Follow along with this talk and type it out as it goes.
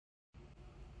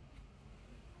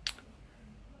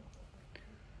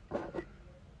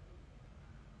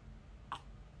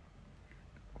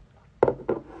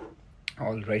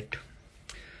All right,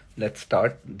 let's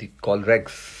start the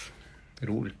COLREGS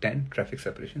Rule 10 Traffic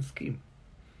Separation Scheme.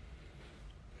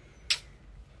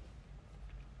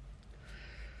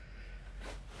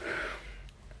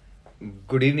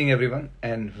 Good evening, everyone,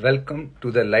 and welcome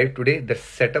to the live today. The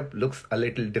setup looks a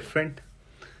little different.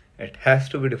 It has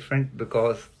to be different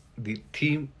because the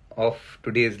theme of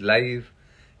today's live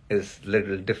is a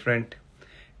little different.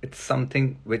 It's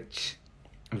something which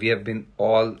we have been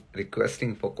all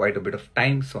requesting for quite a bit of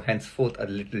time, so henceforth a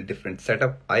little different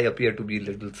setup. I appear to be a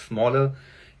little smaller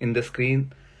in the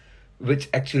screen, which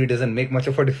actually doesn't make much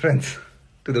of a difference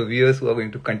to the viewers who are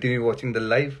going to continue watching the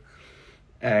live.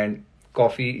 And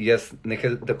coffee, yes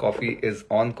Nikhil, the coffee is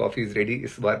on, coffee is ready.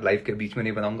 इस बार live के बीच में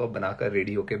नहीं बनाऊंगा, बनाकर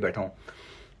ready होके बैठा हूँ.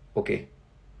 Okay,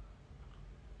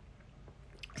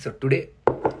 so today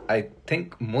I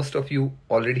think most of you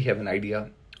already have an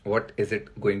idea what is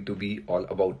it going to be all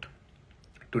about.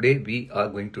 Today we are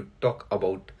going to talk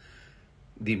about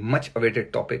the much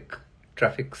awaited topic,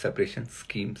 traffic separation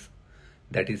schemes.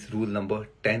 That is rule number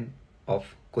 10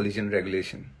 of collision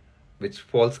regulation, which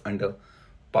falls under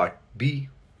part B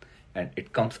and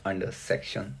it comes under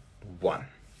section 1.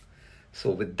 So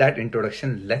with that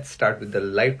introduction, let's start with the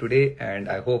live today, and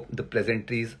I hope the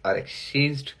pleasantries are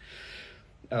exchanged.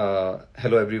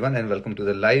 Hello everyone and welcome to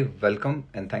the live. Welcome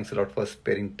and thanks a lot for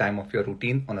sparing time of your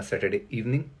routine on a Saturday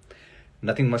evening.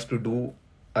 Nothing much to do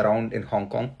around in Hong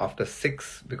Kong after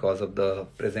 6 because of the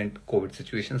present COVID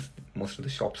situations. Most of the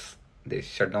shops, they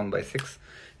shut down by 6,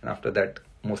 and after that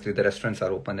mostly the restaurants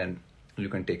are open and you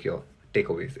can take your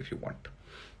takeaways if you want.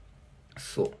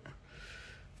 So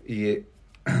yeah.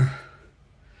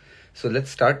 So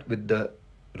let's start with the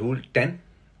rule 10,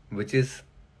 which is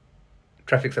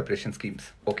traffic separation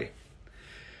schemes. Okay,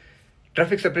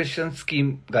 traffic separation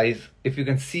scheme, guys, if you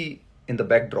can see in the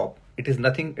backdrop, it is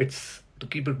nothing. It's, to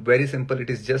keep it very simple, it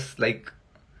is just like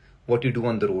what you do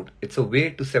on the road. It's a way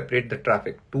to separate the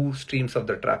traffic, two streams of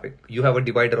the traffic. You have a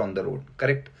divider on the road,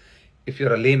 correct? If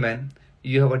you're a layman,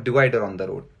 you have a divider on the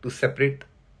road to separate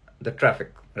the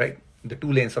traffic, right? The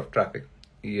two lanes of traffic.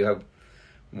 You have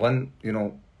one,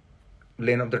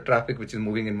 lane of the traffic which is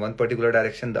moving in one particular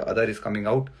direction, the other is coming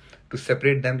out. To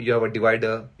separate them, you have a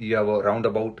divider, you have a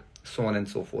roundabout, so on and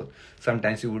so forth.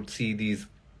 Sometimes you would see these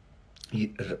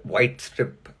white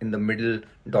strip in the middle,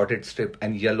 dotted strip,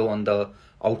 and yellow on the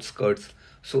outskirts.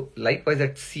 So likewise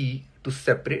at sea, to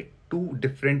separate two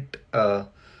different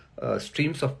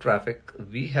streams of traffic,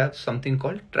 we have something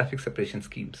called traffic separation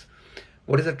schemes.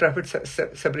 What is a traffic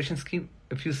separation scheme?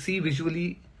 If you see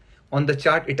visually on the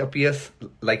chart, it appears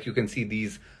like you can see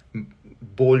these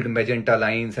bold magenta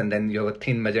lines, and then you have a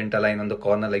thin magenta line on the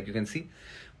corner, like you can see.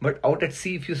 But out at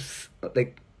sea, if you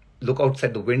look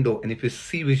outside the window and if you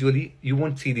see visually, you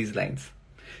won't see these lines.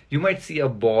 You might see a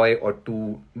buoy or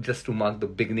two just to mark the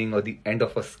beginning or the end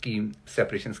of a scheme,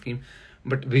 separation scheme,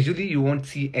 but visually you won't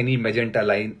see any magenta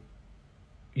line.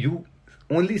 You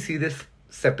only see this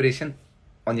separation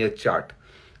on your chart,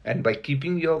 and by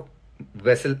keeping your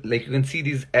vessel, like you can see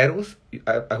these arrows,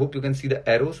 I hope you can see the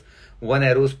arrows. One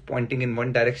arrow is pointing in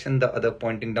one direction, the other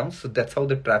pointing down. So that's how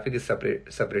the traffic is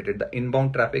separated. The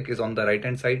inbound traffic is on the right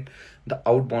hand side, the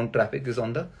outbound traffic is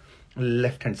on the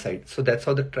left hand side. So that's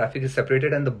how the traffic is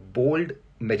separated, and the bold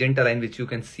magenta line which you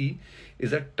can see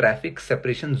is a traffic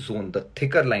separation zone. The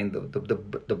thicker line,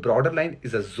 the broader line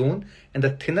is a zone, and the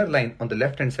thinner line on the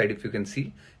left hand side, if you can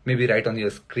see, maybe right on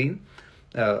your screen,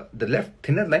 the left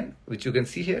thinner line which you can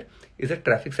see here is a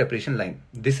traffic separation line.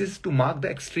 This is to mark the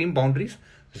extreme boundaries.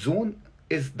 Zone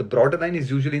is, the broader line is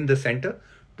usually in the center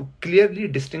to clearly,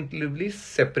 distinctively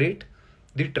separate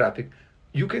the traffic.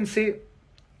 You can say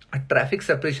a traffic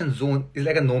separation zone is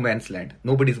like a no man's land.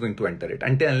 Nobody is going to enter it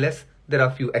unless there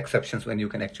are few exceptions when you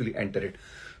can actually enter it.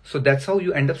 So that's how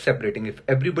you end up separating. If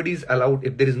everybody is allowed,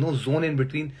 if there is no zone in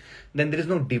between, then there is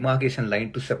no demarcation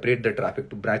line to separate the traffic,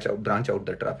 to branch out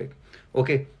the traffic.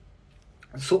 Okay,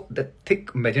 so the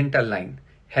thick magenta line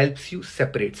helps you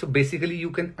separate. So basically you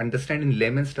can understand in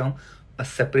layman's term, a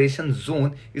separation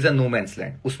zone is a no man's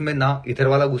land. उसमें ना इधर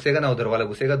वाला घुसेगा ना उधर वाला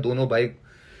घुसेगा, दोनों भाई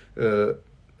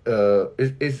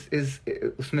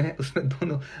उसमें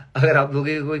दोनों. अगर आप लोगों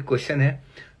के कोई क्वेश्चन है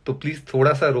तो प्लीज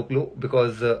थोड़ा सा रोक लो,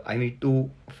 because I need to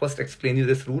first explain you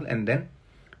this rule and then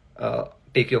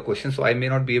take your question. So I may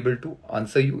not be able to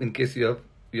answer you in case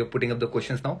you're putting up the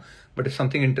questions now, but if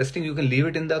something interesting, you can leave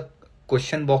it in the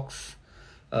question box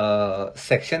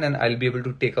section and I'll be able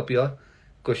to take up your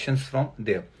questions from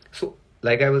there. So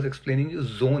like I was explaining you,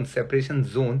 zone, separation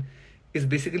zone is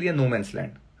basically a no man's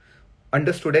land.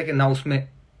 Understood है कि ना उसमें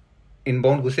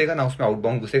inbound घुसेगा ना उसमें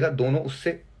outbound घुसेगा, दोनों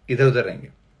उससे इधर उधर रहेंगे.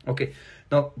 Okay,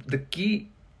 now the key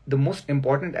the most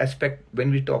important aspect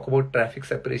when we talk about traffic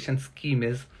separation scheme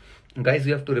is, guys,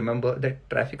 you have to remember that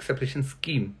traffic separation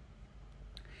scheme,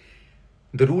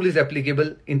 the rule is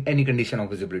applicable in any condition of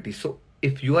visibility. So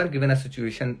if you are given a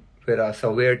situation where a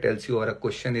surveyor tells you or a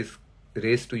question is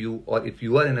raised to you, or if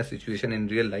you are in a situation in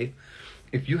real life,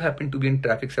 if you happen to be in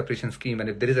traffic separation scheme and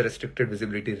if there is a restricted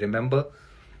visibility, remember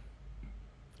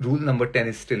rule number 10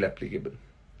 is still applicable.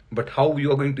 But how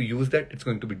you are going to use that, it's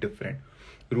going to be different.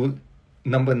 Rule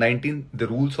number 19, the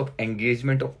rules of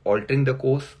engagement of altering the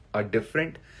course are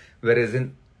different, whereas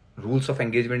in rules of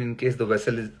engagement in case the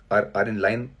vessel are in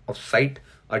line of sight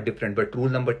are different. But rule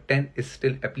number 10 is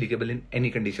still applicable in any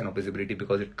condition of visibility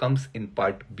because it comes in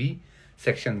part B,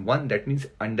 section 1, that means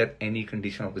under any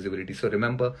condition of visibility. So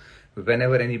remember,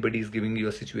 whenever anybody is giving you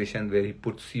a situation where he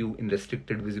puts you in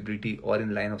restricted visibility or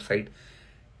in line of sight,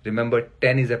 remember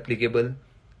 10 is applicable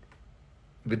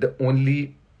with the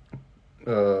only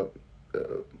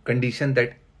condition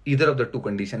that either of the two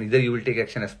conditions, either you will take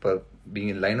action as per being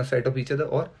in line of sight of each other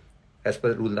or as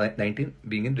per rule 19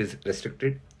 being in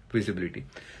restricted visibility.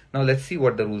 Now let's see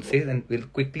what the rule says, and we'll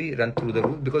quickly run through the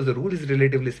rule because the rule is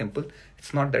relatively simple.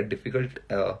 It's not that difficult,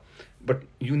 but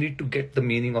you need to get the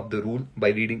meaning of the rule by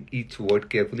reading each word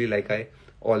carefully, like I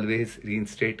always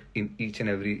reinstate in each and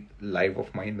every live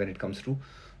of mine when it comes to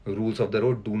rules of the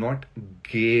road. Do not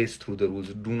gaze through the rules.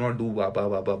 Do not do ba ba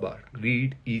ba ba ba.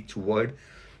 Read each word,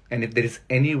 and if there is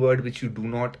any word which you do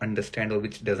not understand or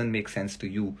which doesn't make sense to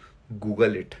you,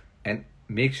 Google it and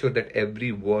make sure that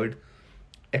every word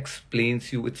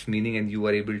explains you its meaning and you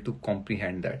are able to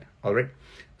comprehend that. All right,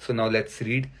 so now let's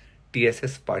read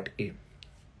TSS part A,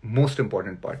 most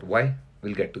important part. Why?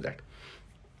 We'll get to that.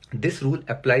 This rule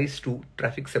applies to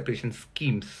traffic separation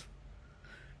schemes.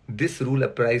 This rule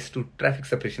applies to traffic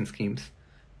separation schemes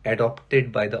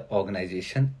adopted by the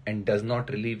organization and does not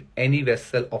relieve any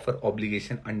vessel of her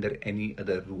obligation under any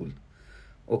other rule.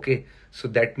 Okay, so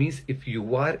that means if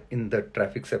you are in the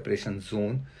traffic separation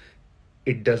zone,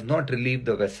 it does not relieve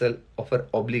the vessel of her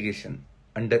obligation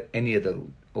under any other rule.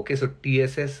 Okay, so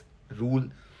TSS rule,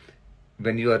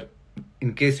 when you are,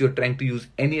 in case you are trying to use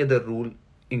any other rule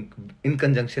in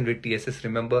conjunction with TSS,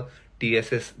 remember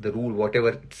TSS, the rule, whatever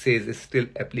it says is still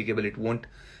applicable. It won't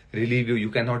relieve you.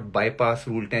 You cannot bypass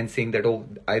rule 10 saying that, oh,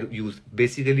 I use.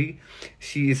 Basically,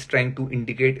 she is trying to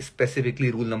indicate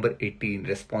specifically rule number 18,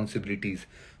 responsibilities.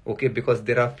 Okay, because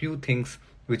there are few things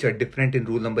which are different in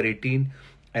rule number 18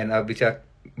 and which are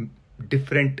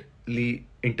differently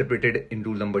interpreted in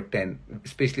rule number 10,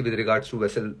 especially with regards to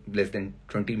vessel less than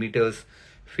 20 meters,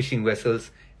 fishing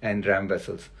vessels and ram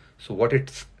vessels. So what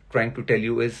it's trying to tell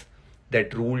you is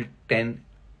that rule 10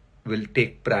 will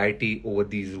take priority over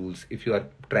these rules. If you are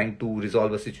trying to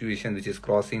resolve a situation which is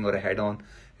crossing or a head-on,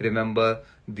 remember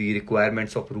the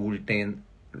requirements of rule 10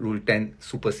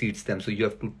 supersedes them. So you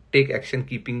have to take action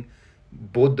keeping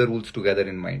both the rules together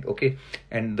in mind. Okay,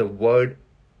 and the word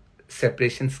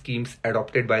separation schemes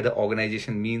adopted by the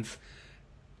organization means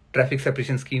traffic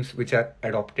separation schemes which are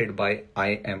adopted by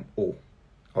IMO.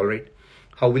 All right,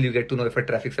 how will you get to know if a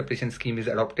traffic separation scheme is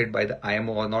adopted by the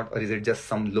IMO or not, or is it just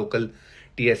some local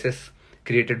TSS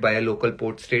created by a local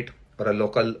port state or a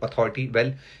local authority?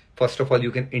 Well, first of all,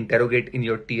 you can interrogate in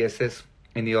your TSS,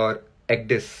 in your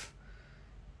ECDIS,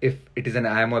 if it is an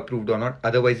IMO approved or not.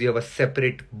 Otherwise, you have a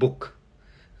separate book,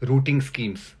 routing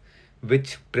schemes,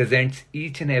 which presents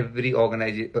each and every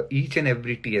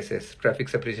TSS, traffic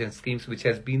separation schemes, which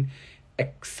has been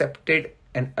accepted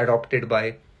and adopted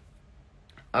by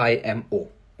IMO.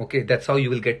 Okay, that's how you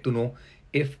will get to know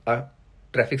if a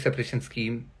traffic separation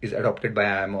scheme is adopted by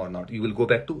IMO or not. You will go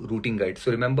back to routing guide.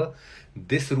 So remember,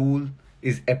 this rule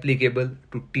is applicable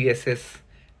to TSS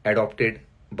adopted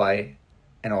by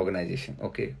an organization.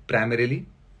 Okay, primarily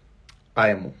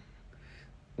IMO.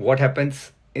 What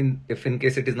happens if in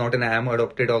case it is not an IMO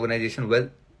adopted organization? Well,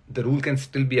 the rule can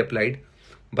still be applied,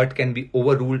 but can be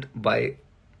overruled by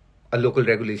a local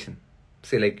regulation.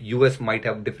 Say like US might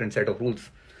have different set of rules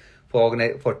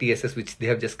for TSS which they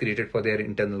have just created for their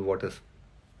internal waters.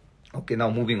 Okay, now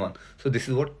moving on. So this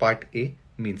is what part A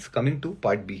means. Coming to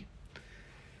part B.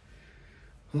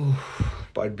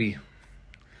 Part B.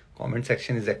 Comment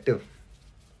section is active.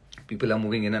 People are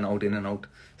moving in and out, in and out.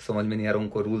 समझ में नहीं आ रहा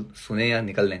उनको rule सुने या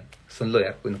निकल लें. सुन लो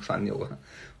यार, कोई नुकसान नहीं होगा.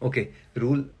 Okay,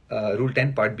 rule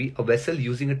 10 part B. A vessel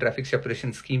using a traffic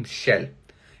separation scheme shall.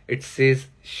 It says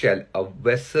shall. A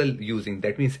vessel using,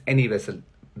 that means any vessel.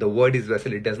 The word is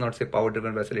vessel. It does not say power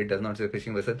driven vessel. It does not say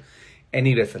fishing vessel.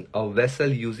 Any vessel. A vessel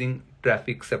using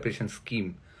traffic separation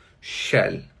scheme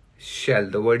shall.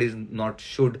 The word is not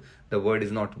should. The word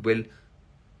is not will.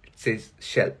 It says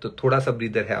shall. तो थोड़ा सा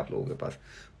breather है आप लोगों के पास.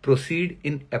 proceed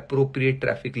in appropriate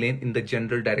traffic lane in the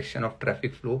general direction of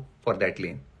traffic flow for that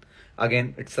lane.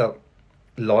 Again, it's a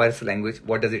lawyer's language.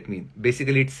 What does it mean?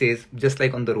 Basically, it says, just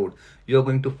like on the road, you are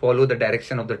going to follow the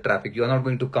direction of the traffic. You are not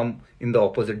going to come in the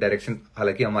opposite direction.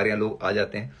 हालांकि हमारे यहाँ लोग आ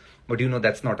जाते हैं, but you know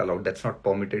that's not allowed. That's not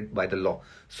permitted by the law.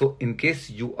 So in case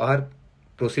you are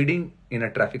proceeding in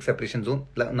a traffic separation zone,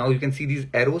 now you can see these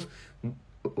arrows.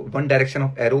 One direction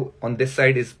of arrow on this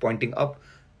side is pointing up.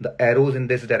 The arrows in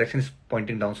this direction is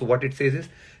pointing down. So what it says is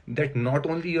that not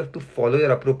only you have to follow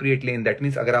your appropriate lane. That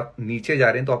means अगर आप नीचे जा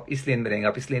रहे हैं तो आप इस लेन में रहेंगे,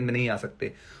 आप इस लेन में नहीं आ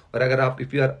सकते. और अगर आप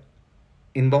if you are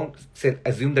inbound, say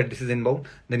assume that this is inbound,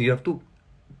 then you have to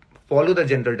follow the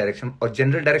general direction. और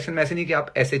general direction में ऐसे नहीं कि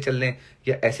आप ऐसे चल लें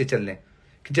या ऐसे चल लें.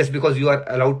 Just because you are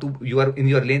allowed to, you are in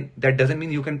your lane, that doesn't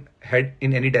mean you can head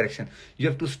in any direction. You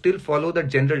have to still follow the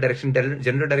general direction.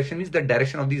 General direction means the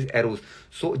direction of these arrows.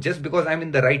 So just because I'm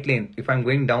in the right lane, if I'm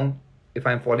going down, if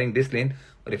I'm following this lane,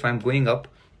 or if I'm going up,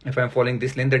 if I'm following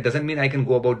this lane, that doesn't mean I can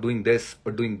go about doing this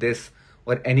or doing this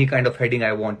or any kind of heading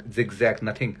I want, zigzag,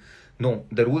 nothing. No,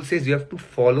 the rule says you have to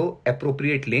follow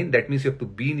appropriate lane. That means you have to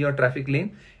be in your traffic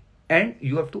lane. And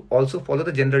you have to also follow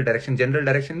the general direction. General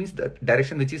direction means the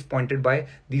direction which is pointed by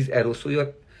these arrows. So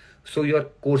your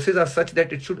courses are such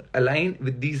that it should align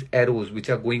with these arrows which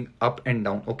are going up and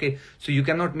down. Okay. So you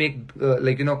cannot make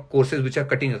courses which are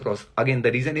cutting across. Again,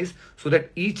 the reason is so that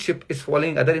each ship is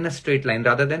following other in a straight line,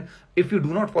 rather than if you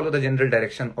do not follow the general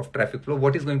direction of traffic flow,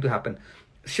 what is going to happen?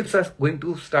 Ships are going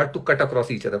to start to cut across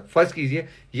each other. First कीजिए,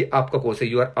 ये आपका course है.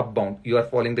 You are upbound. You are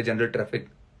following the general traffic.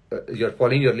 You're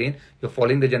following your lane, you're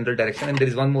following the general direction, and there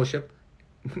is one more ship.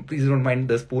 Please don't mind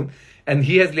the spoon. And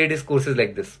he has laid his courses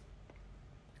like this.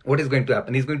 What is going to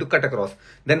happen? He's going to cut across.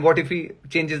 Then what if he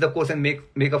changes the course and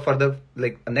make a further,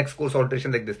 like a next course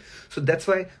alteration like this? So that's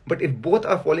why, but if both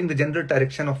are following the general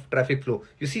direction of traffic flow,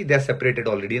 you see they're separated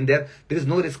already, and there is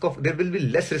no risk of, there will be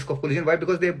less risk of collision. Why?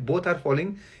 Because they both are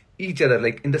following each other,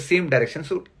 like in the same direction.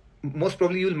 So most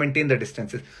probably you will maintain the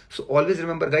distances. So always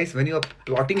remember, guys, when you are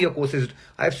plotting your courses,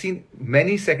 I've seen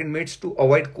many second mates to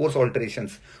avoid course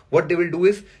alterations. What they will do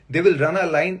is they will run a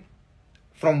line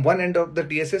from one end of the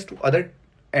TSS to other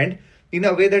end in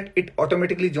a way that it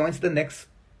automatically joins the next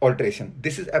alteration.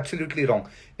 This is absolutely wrong.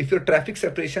 If your traffic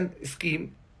separation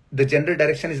scheme, the general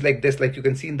direction is like this, like you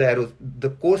can see in the arrows, the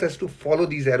course has to follow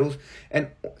these arrows and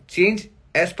change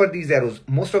as per these arrows.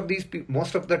 Most of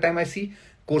the time I see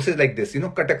courses like this,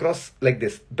 cut across like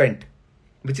this, bent,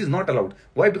 which is not allowed.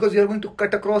 Why? Because you are going to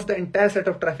cut across the entire set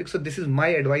of traffic. So this is my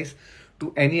advice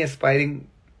to any aspiring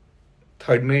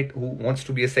third mate who wants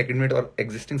to be a second mate or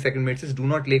existing second mates is do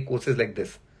not lay courses like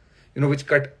this, which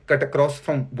cut across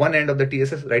from one end of the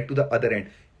TSS right to the other end.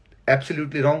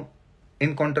 Absolutely wrong.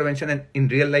 In contravention, and in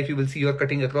real life you will see you are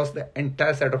cutting across the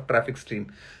entire set of traffic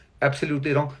stream.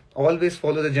 Absolutely wrong. Always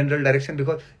follow the general direction,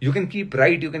 because you can keep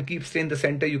right, you can keep stay in the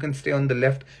center, you can stay on the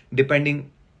left,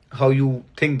 depending how you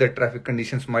think the traffic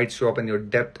conditions might show up in your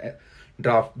depth,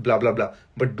 draft, blah blah blah.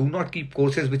 But do not keep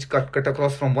courses which cut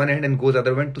across from one end and goes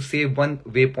other one to save one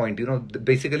waypoint.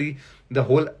 Basically the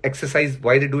whole exercise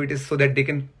why they do it is so that they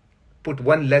can put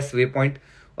one less waypoint,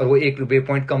 और वो एक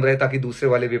waypoint कम रहे ताकि दूसरे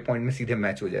वाले waypoint में सीधे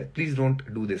match हो जाए. Please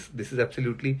don't do this. This is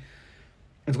absolutely,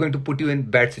 it's going to put you in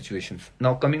bad situations.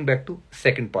 Now coming back to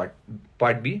second part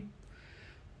B,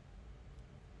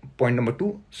 point number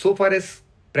 2. So far as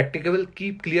practicable,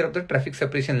 keep clear of the traffic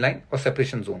separation line or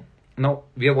separation zone. Now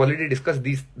we have already discussed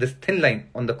this thin line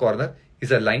on the corner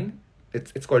is a line.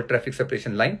 It's called traffic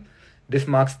separation line. This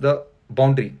marks the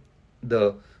boundary.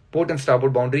 The port and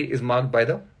starboard boundary is marked by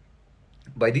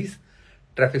these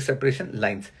traffic separation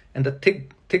lines. And the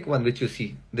thick one which you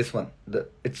see, this one,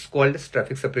 it's called as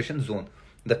traffic separation zone.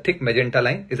 The thick magenta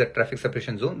line is a traffic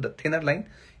separation zone. The thinner line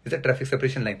is a traffic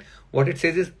separation line. What it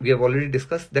says is, we have already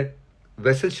discussed that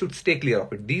vessels should stay clear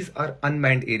of it. These are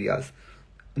unmanned areas,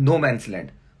 no man's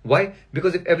land. Why?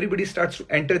 Because if everybody starts to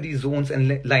enter these zones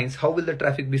and lines, how will the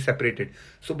traffic be separated?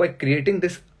 So by creating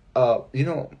this,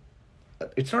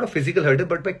 it's not a physical hurdle,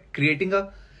 but by creating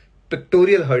a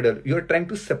pictorial hurdle, you are trying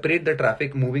to separate the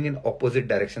traffic moving in opposite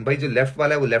direction. By जो left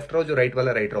वाला है वो left रहो, जो right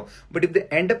वाला right रहो. But if they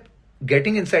end up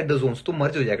getting inside the zones, तो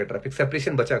merge हो जाएगा traffic.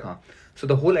 Separation बचा कहाँ? So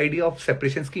the whole idea of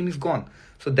separation scheme is gone.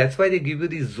 So that's why they give you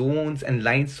these zones and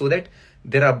lines, so that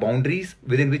there are boundaries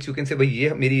within which you can say, भाई ये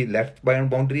मेरी left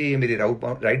boundary है, ये मेरी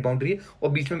right boundary है, और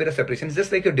बीच में मेरा separation is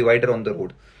just like a divider on the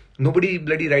road. Nobody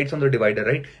bloody rides on the divider,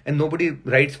 right? And nobody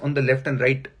rides on the left and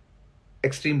right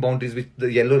extreme boundaries, which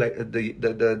the yellow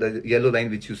the yellow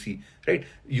line which you see, right?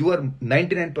 You are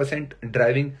 99%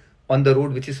 driving on the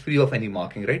road which is free of any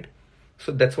marking, right?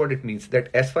 So that's what it means, that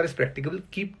as far as practicable,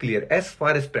 keep clear as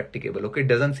far as practicable. Okay, it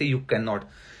doesn't say you cannot.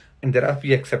 and there are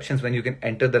few exceptions when you can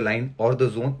enter the line or the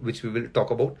zone, which we will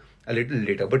talk about a little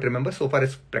later. But remember, so far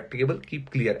as practicable, keep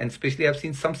clear. And especially I've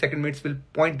seen some second mates will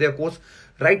point their course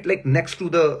right like next to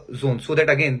the zone, so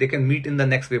that again they can meet in the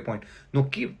next waypoint. No,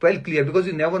 keep well clear, because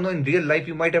you never know, in real life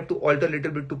you might have to alter a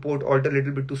little bit to port, alter a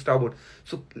little bit to starboard.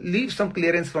 So leave some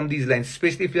clearance from these lines,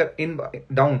 especially if you're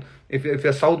down, if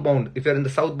you're southbound, if you're in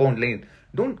the southbound lane.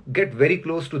 Don't get very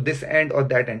close to this end or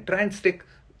that end. Try and stick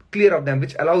clear of them,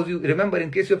 which allows you, remember,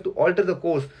 in case you have to alter the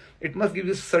course, it must give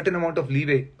you a certain amount of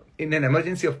leeway. In an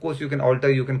emergency, of course, you can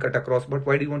alter, you can cut across, but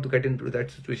why do you want to get into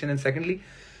that situation? And secondly,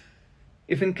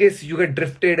 if in case you get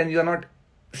drifted and you're not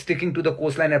sticking to the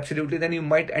coastline absolutely, then you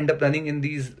might end up running in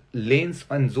these lanes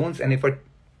and zones. And if a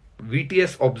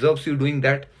VTS observes you doing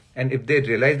that, and if they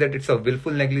realize that it's a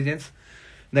willful negligence,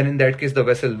 then in that case the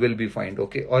vessel will be fined,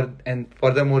 okay? And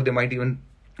furthermore, they might even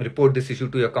report this issue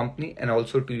to your company and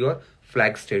also to your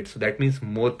flag state. So that means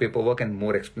more paperwork and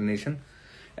more explanation.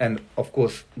 And of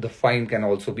course, the fine can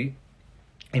also be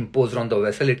imposed on the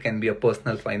vessel. It can be a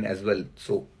personal fine as well.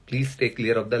 So please stay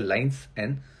clear of the lines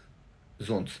and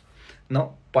zones.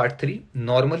 Now, part 3,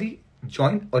 normally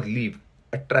join or leave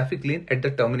a traffic lane at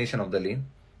the termination of the lane,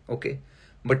 okay?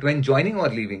 But when joining or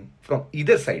leaving from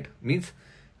either side, means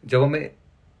जब हमें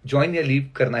join या leave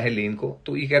करना है लेन को,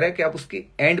 तो ये कह रहा है कि आप उसके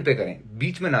एंड पे करें,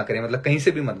 बीच में ना करें, मतलब कहीं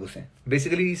से भी मत घुसें.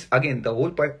 Basically again the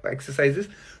whole exercise is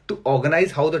to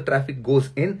organise how the traffic goes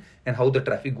in and how the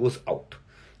traffic goes out.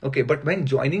 Okay, but when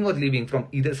joining or leaving from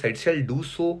either side, shall do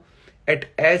so at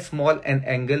as small an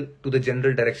angle to the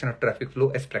general direction of traffic flow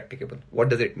as practicable. What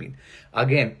does it mean?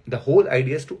 Again, the whole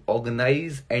idea is to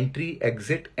organize entry,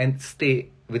 exit, and stay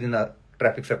within a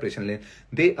traffic separation lane.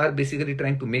 They are basically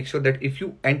trying to make sure that if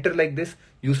you enter like this,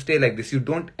 you stay like this. You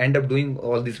don't end up doing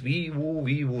all this wee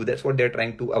woo. That's what they're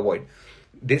trying to avoid.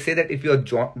 They say that if you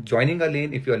are joining a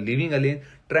lane, if you are leaving a lane,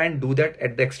 try and do that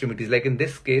at the extremities. Like in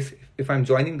this case, if I'm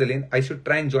joining the lane, I should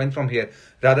try and join from here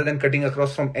rather than cutting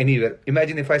across from anywhere.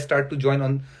 Imagine if I start to join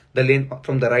on the lane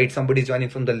from the right, somebody is joining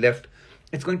from the left.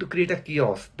 It's going to create a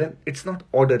chaos. Then it's not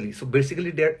orderly. So basically,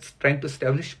 they're trying to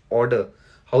establish order,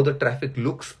 how the traffic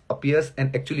looks, appears,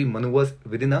 and actually maneuvers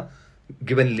within a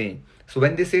given lane. So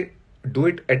when they say do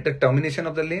it at the termination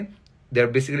of the lane, they're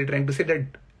basically trying to say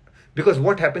that, because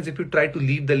what happens if you try to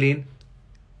leave the lane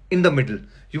in the middle?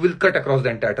 You will cut across the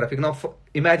entire traffic. Now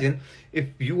imagine if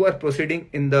you are proceeding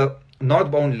in the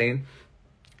northbound lane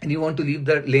and you want to leave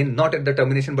the lane not at the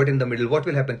termination but in the middle. What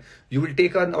will happen? You will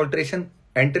take an alteration,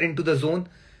 enter into the zone,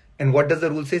 and what does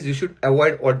the rule says? You should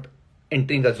avoid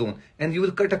entering a zone, and you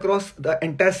will cut across the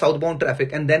entire southbound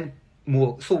traffic and then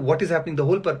move. So what is happening? The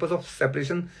whole purpose of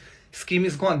separation scheme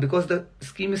is gone, because the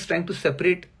scheme is trying to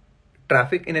separate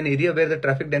traffic in an area where the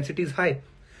traffic density is high.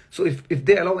 So if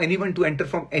they allow anyone to enter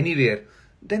from anywhere,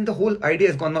 then the whole idea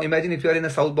is gone. Now imagine if you are in a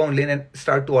southbound lane and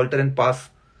start to alter and pass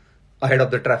ahead of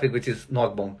the traffic which is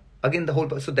northbound. Again,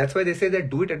 so that's why they say that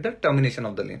do it at the termination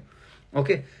of the lane.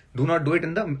 Okay, do not do it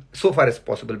in the, so far as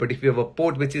possible. But if you have a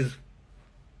port which is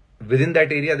within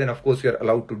that area, then of course you are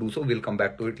allowed to do so. We'll come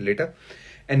back to it later.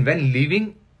 And when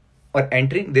leaving or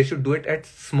entering, they should do it at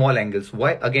small angles.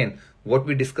 Why? Again, what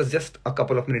we discussed just a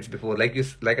couple of minutes before, like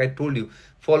I told you,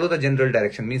 follow the general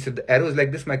direction. Means if the arrow is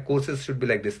like this, my courses should be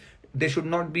like this. They should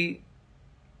not be,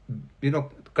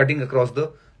 cutting across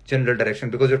the general direction,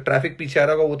 because your traffic पीछे आ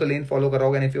रहा होगा, वो तो lane follow कर रहा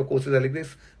होगा. And if your courses are like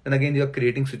this, then again you are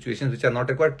creating situations which are not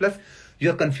required. Plus, you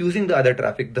are confusing the other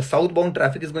traffic. The southbound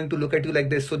traffic is going to look at you like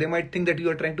this, so they might think that you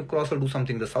are trying to cross or do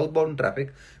something. The southbound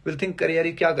traffic will think, "Kare yaar,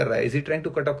 ye kya kar raha hai? Is he trying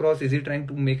to cut across? Is he trying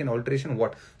to make an alteration?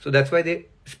 What?" So that's why they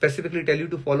specifically tell you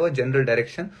to follow a general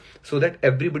direction, so that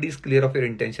everybody is clear of your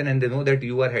intention and they know that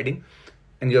you are heading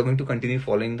and you are going to continue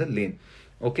following the lane.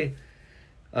 Okay,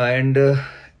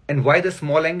 and why the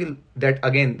small angle? That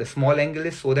again, the small angle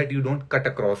is so that you don't cut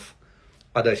across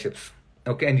other ships.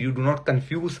 Okay, and you do not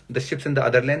confuse the ships in the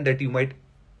other lane that you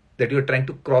are trying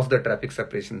to cross the traffic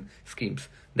separation schemes.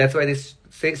 That's why they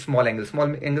say small angle.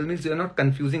 Small angle means you're not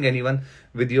confusing anyone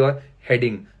with your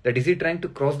heading. That is he trying to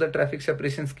cross the traffic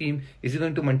separation scheme? Is he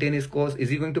going to maintain his course? Is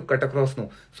he going to cut across? No.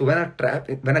 So when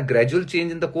a gradual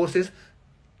change in the course is,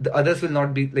 the others will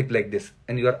not be like this,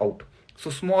 and you are out. So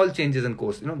small changes in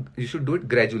course, you should do it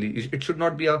gradually. It should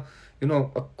not be a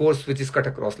course which is cut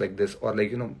across like this, or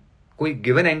कोई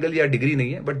given angle या degree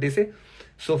नहीं है. But they say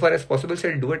so far as possible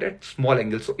shall do it at small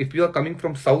angle. So if you are coming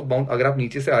from southbound, अगर आप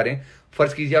नीचे से आ रहे हैं,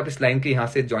 फर्ज कीजिए आप इस लाइन के यहाँ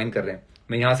से ज्वाइन कर रहे हैं,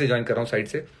 मैं यहाँ से ज्वाइन कर रहा हूँ साइड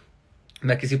से,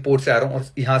 मैं किसी पोर्ट से आ रहा हूँ और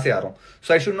यहाँ से आ रहा हूँ.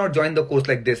 So I should not join the course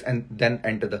like this and then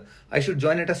enter the. I should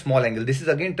join at a small angle. This is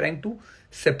again trying to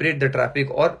separate the traffic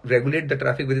or regulate the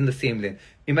traffic within the same lane.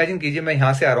 Imagine कीजिए मैं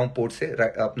यहाँ से आ रहा हूँ port से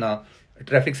अपना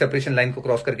traffic separation line को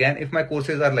cross करके, and if my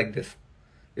courses are like this,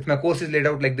 if my course is laid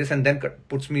out like this and then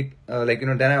puts me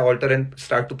then I alter and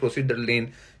start to proceed the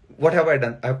lane, what have I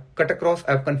done? I've cut across,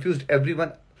 I've confused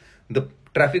everyone. The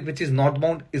traffic which is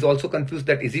northbound is also confused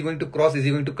that is he going to cross, is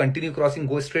he going to continue crossing,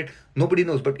 go straight? Nobody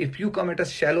knows. But if you come at a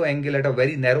shallow angle, at a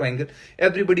very narrow angle,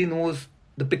 everybody knows,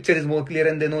 the picture is more clear,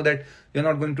 and they know that you're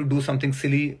not going to do something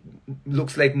silly.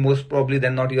 Looks like most probably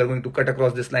than not you are going to cut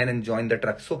across this line and join the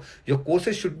traffic. So your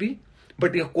courses should be,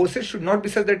 but your courses should not be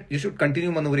such that you should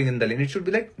continue maneuvering in the lane. It should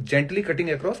be like gently cutting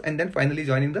across and then finally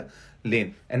joining the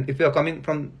lane. And if you're coming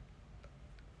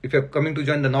to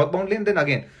join the northbound lane, then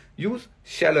again use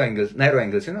shallow angles, narrow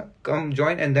angles, come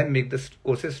join and then make the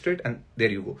courses straight, and there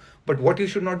you go. But what you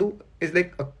should not do is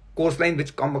like a course line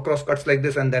which come across, cuts like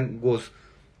this and then goes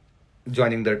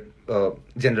joining the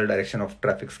general direction of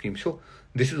traffic scheme. So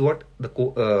this is what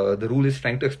the rule is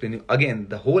trying to explain you. Again,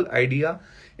 the whole idea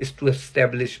is to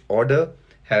establish order,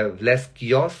 have less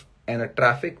chaos, and a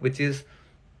traffic which is,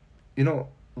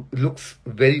 looks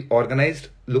very organized,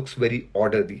 looks very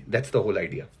orderly. That's the whole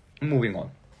idea. Moving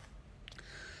on.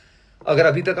 अगर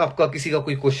अभी तक आपका किसी का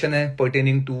कोई question है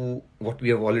pertaining to what we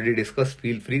have already discussed,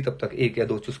 feel free. तब तक एक या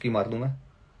दो चुस्की मार दूं मैं.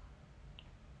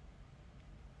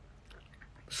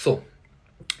 So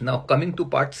now coming to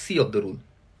part C of the rule.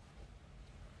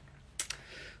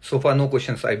 So far no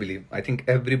questions, I believe. I think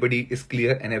everybody is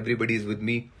clear and everybody is with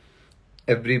me.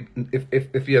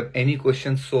 If you have any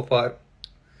questions so far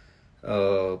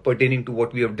pertaining to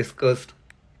what we have discussed,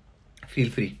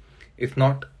 feel free. If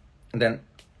not, then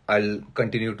I'll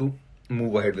continue to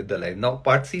move ahead with the live. Now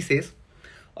part C says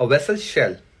a vessel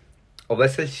shall,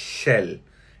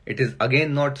 it is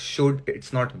again not should,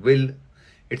 it's not will,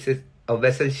 it says a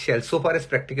vessel shall, so far as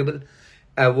practicable,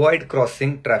 avoid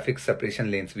crossing traffic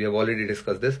separation lanes. We have already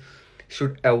discussed this.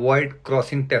 Should avoid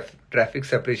crossing traffic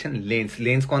separation lanes.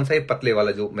 Lanes कौन सा है? पतले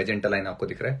वाला जो magenta line आपको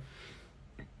दिख रहा है.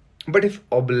 But if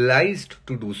obliged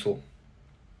to do so,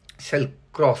 shall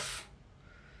cross.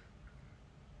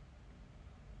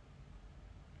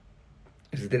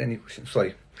 Is there any question?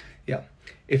 Sorry. Yeah.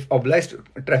 If obliged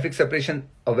traffic separation,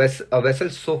 a vessel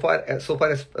so far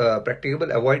as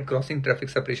practicable, avoid crossing traffic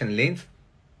separation lanes.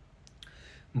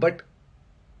 But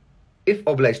if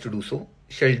obliged to do so,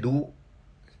 shall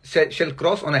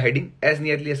cross on a heading as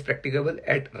nearly as practicable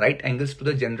at right angles to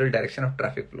the general direction of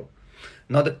traffic flow.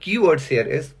 Now the key words here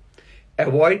is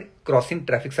avoid crossing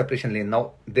traffic separation lane.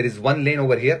 Now there is one lane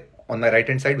over here on my right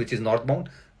hand side which is northbound.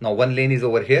 Now one lane is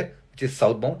over here which is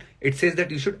southbound. It says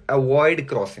that you should avoid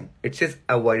crossing. It says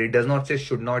avoid. It does not say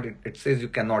should not. It says you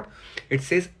cannot. It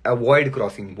says avoid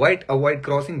crossing. Why avoid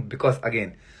crossing? Because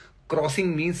again,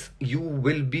 crossing means you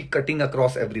will be cutting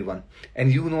across everyone, and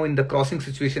in the crossing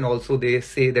situation also they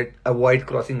say that avoid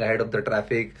crossing ahead of the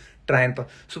traffic,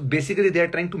 so basically they are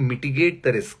trying to mitigate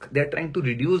the risk. They are trying to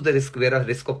reduce the risk where a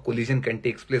risk of collision can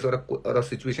take place, or a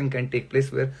situation can take place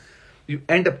where you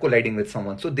end up colliding with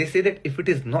someone. So they say that if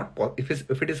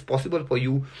it is possible for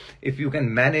you, if you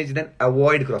can manage, then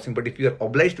avoid crossing. But if you are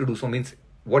obliged to do so, means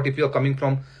what if you are coming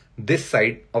from this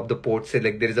side of the port, say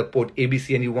like there is a port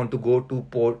ABC and you want to go to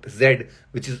port Z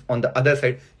which is on the other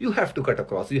side, you have to cut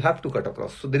across.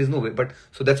 So there is no way. But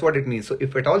so that's what it means. So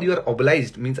if at all you are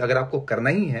obliged, means agar aapko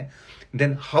karna hi hai,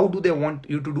 then how do they want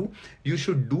you to do? You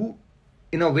should do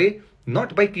in a way,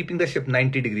 not by keeping the ship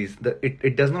 90 degrees.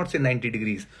 It does not say 90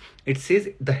 degrees. It says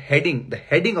the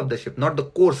heading of the ship, not the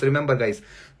course. Remember guys,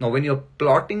 now when you're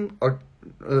plotting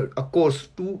a course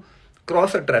to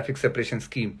cross a traffic separation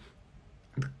scheme,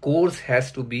 the course has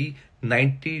to be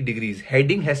 90 degrees.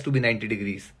 Heading has to be 90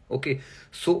 degrees. Okay.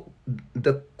 So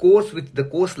the course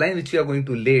line which you are going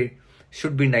to lay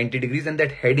should be 90 degrees, and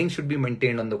that heading should be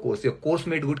maintained on the course. Your course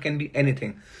made good can be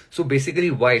anything. So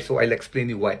basically why? So I'll explain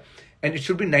you why. And it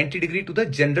should be 90 degree to the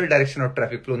general direction of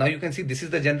traffic flow. Now you can see this is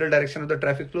the general direction of the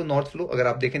traffic flow, north flow. अगर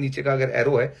आप देखें नीचे का अगर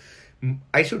arrow है,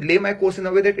 I should lay my course in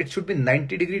a way that it should be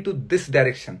 90 degree to this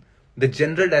direction, the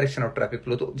general direction of traffic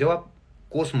flow. तो जब आप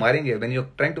course मारेंगे, when you're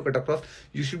trying to cut across,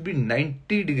 you should be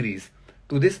 90 degrees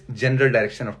to this general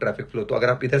direction of traffic flow. तो अगर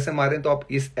आप इधर से मारें तो आप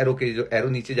इस arrow के जो arrow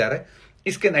नीचे जा रहा है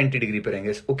इसके 90 डिग्री पे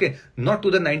रहेंगे. Okay, not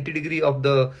to the 90 degree of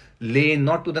the lane,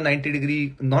 not to the 90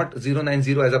 degree, not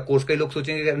 090 as a course. कई लोग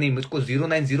सोचेंगे कि नहीं मुझको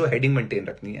 090 हेडिंग मेंटेन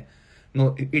रखनी है.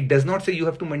 No, it does not say you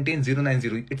have to maintain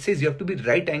 090. It says you have to be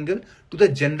right angle to the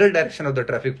general direction of the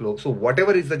traffic flow. So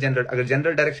whatever is the general, अगर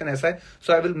general direction ऐसा है,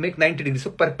 so I will make 90 degree.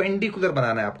 So perpendicular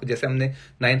बनाना है आपको, जैसे हमने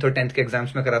 9th और 10th के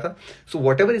exams में करा था. So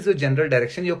whatever is the general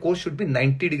direction, your course should be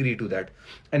 90 degree to that.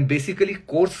 And basically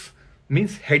course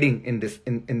means heading in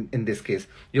this case.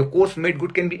 Your course made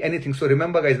good can be anything. So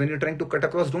remember guys, when you're trying to cut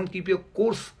across, don't keep your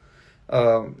course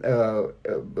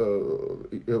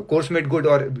course made good,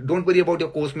 or don't worry about your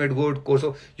course made good,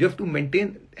 you have to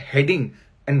maintain heading.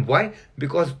 And why?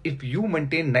 Because if you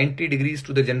maintain 90 degrees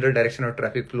to the general direction of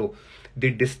traffic flow, the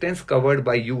distance covered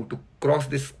by you to cross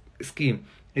this scheme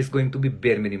is going to be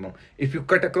bare minimum. If you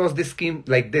cut across this scheme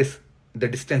like this, the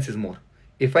distance is more.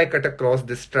 If I cut across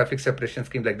this traffic separation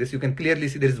scheme like this, you can clearly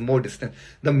see there is more distance.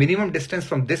 The minimum distance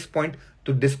from this point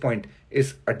to this point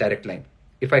is a direct line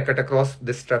if I cut across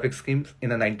this traffic schemes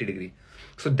in a 90 degree.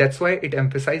 So that's why it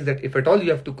emphasizes that if at all you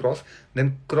have to cross,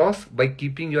 then cross by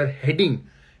keeping your heading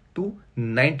to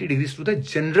 90 degrees to the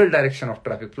general direction of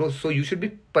traffic flow. So you should be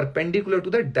perpendicular to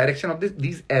the direction of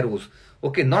these arrows.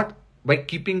 Okay, not by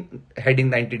keeping heading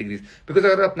 90 degrees. Because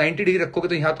if you 90 degree रखोगे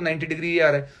तो यहाँ तो 90 degree आ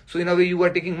रहा है. So in a way you are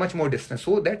taking much more distance,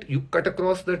 so that you cut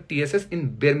across the TSS in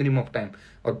bare minimum of time.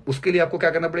 और उसके लिए आपको क्या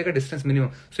करना पड़ेगा? Distance minimum.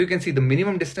 So you can see the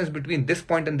minimum distance between this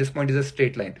point and this point is a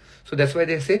straight line. So that's why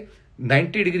they say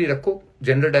 90 degree रखो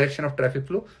general direction of traffic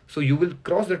flow. So you will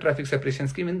cross the traffic separation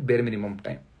scheme in bare minimum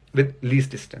time with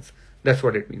least distance. That's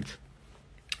what it means.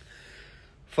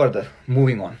 Further,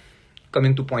 moving on,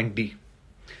 coming to point D.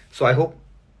 So I hope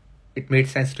it made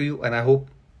sense to you, and I hope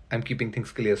I'm keeping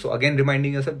things clear. So again,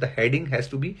 reminding yourself, the heading has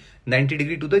to be 90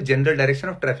 degree to the general direction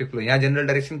of traffic flow. यहाँ general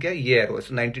direction क्या है? ये arrow है.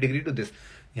 So 90 degree to this.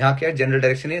 यहाँ क्या है? General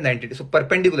direction है 90 degree. So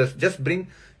perpendicular. Just bring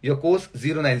your course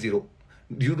 090.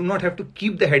 You do not have to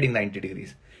keep the heading 90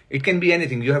 degrees. It can be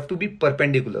anything. You have to be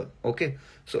perpendicular. Okay.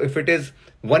 So if it is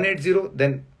 180,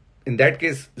 then in that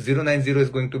case 090 is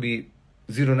going to be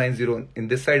 090 in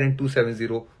this side and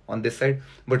 270 on this side.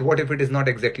 But what if it is not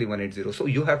exactly 180? So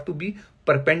you have to be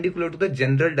perpendicular to the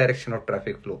general direction of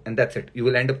traffic flow, and that's it. You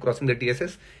will end up crossing the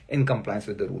TSS in compliance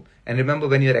with the rule. And remember,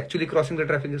 when you are actually crossing the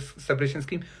traffic separation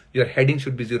scheme, your heading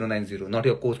should be 090, not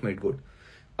your course made good.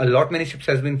 A lot many ships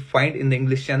has been fined in the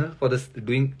English Channel for this,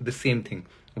 doing the same thing.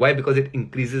 Why? Because it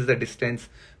increases the distance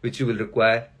which you will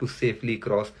require to safely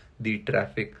cross the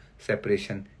traffic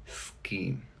separation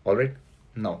scheme. All right.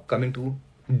 Now coming to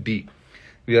D,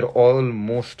 we are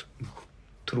almost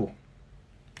through.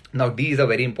 Now D is a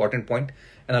very important point,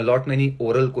 and a lot many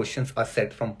oral questions are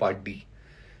set from part D.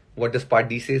 What does part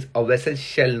D says? A vessel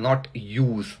shall not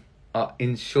use an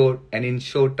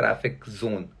inshore traffic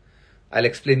zone. I'll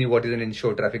explain you what is an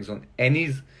inshore traffic zone.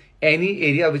 Any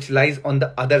area which lies on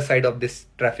the other side of this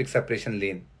traffic separation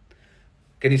lane.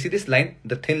 Can you see this line,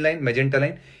 the thin line, magenta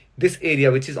line? This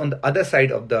area which is on the other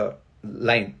side of the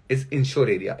line is inshore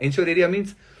area. Inshore area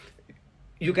means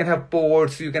you can have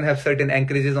ports, you can have certain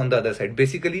anchorages on the other side.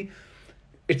 Basically,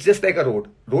 it's just like a road.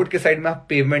 Road के side में आप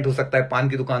pavement हो सकता है, पान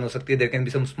की दुकान हो सकती है. There can be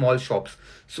some small shops.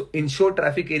 So inshore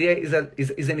traffic area is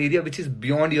an area which is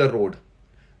beyond your road.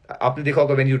 आपने देखा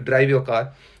होगा when you drive your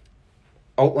car,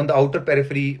 on the outer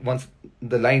periphery, once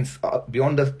the lines are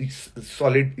beyond the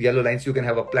solid yellow lines, you can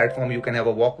have a platform, you can have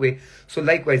a walkway. So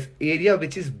likewise, area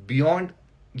which is beyond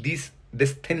this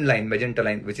thin line, magenta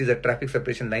line, which is a traffic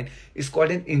separation line, is called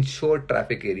an inshore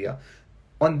traffic area.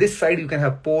 On this side, you can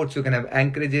have ports, you can have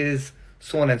anchorages,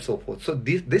 so on and so forth. So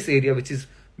this area which is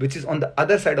on the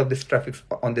other side of this traffic,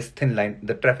 on this thin line,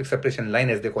 the traffic separation line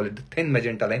as they call it, the thin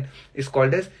magenta line, is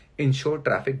called as inshore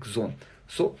traffic zone.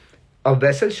 So a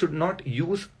vessel should not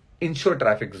use inshore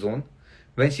traffic zone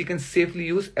when she can safely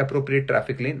use appropriate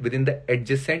traffic lane within the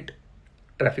adjacent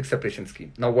traffic separation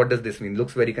scheme. Now what does this mean?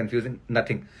 Looks very confusing.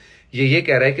 Nothing. ये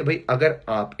कह रहा है कि भाई अगर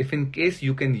आप, if in case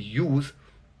you can use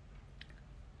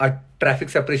a traffic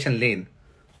separation lane,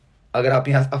 अगर आप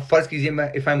यहाँ, अब फर्ज कीजिए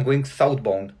मैं, if I'm going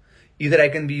southbound, either I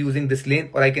can be using this lane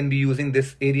or I can be using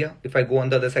this area. If I go on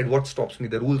the other side, what stops me?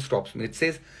 The rule stops me. It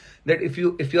says that if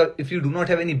you do not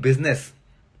have any business,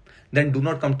 then do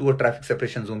not come to a traffic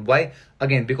separation zone. Why?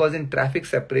 Again, because in traffic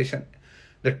separation,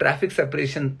 the traffic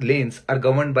separation lanes are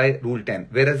governed by Rule 10,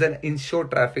 whereas an inshore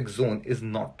traffic zone is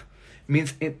not.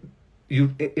 Means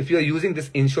if you are using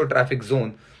this inshore traffic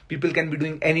zone, people can be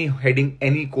doing any heading,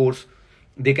 any course.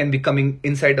 They can be coming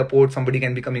inside the port, somebody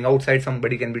can be coming outside,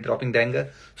 somebody can be dropping the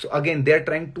anchor. So again,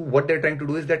 what they're trying to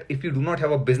do is that if you do not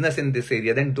have a business in this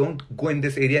area, then don't go in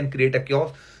this area and create a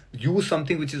chaos. Use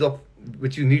something which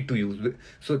you need to use.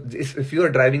 So if you are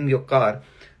driving your car,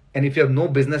 and if you have no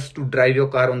business to drive your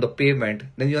car on the pavement,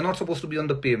 then you're not supposed to be on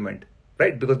the pavement,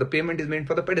 right? Because the pavement is meant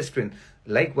for the pedestrian.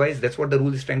 Likewise, that's what the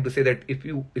rule is trying to say, that if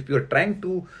you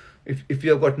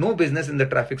have got no business in the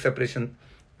traffic separation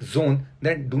zone,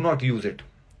 then do not use it.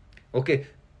 Okay,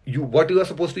 what you are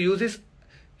supposed to use is,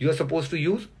 you are supposed to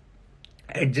use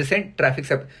adjacent traffic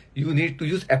you need to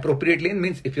use appropriate lane.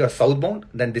 Means if you are southbound,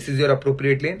 then this is your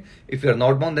appropriate lane. If you are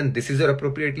northbound, then this is your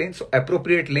appropriate lane. So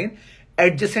appropriate lane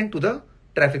adjacent to the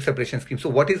traffic separation scheme. So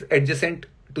what is adjacent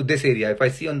to this area? If I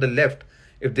see on the left,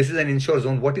 If this is an inshore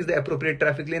zone, what is the appropriate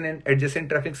traffic lane and adjacent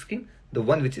traffic scheme? The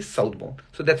one which is southbound.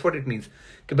 So that's what it means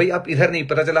कि भाई आप इधर नहीं,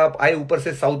 पता चला आप आए ऊपर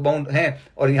से साउथबाउंड हैं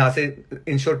और यहाँ से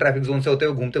इनशोर ट्रैफिक जोन से होते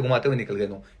हुए घूमते घुमाते हुए निकल गए.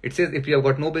 No, it says if you have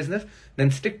got no business,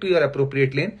 then stick to your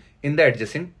appropriate lane in the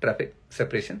adjacent traffic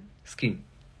separation scheme.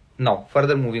 Now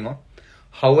further moving on.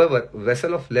 However,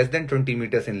 vessel of less than 20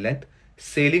 meters in length,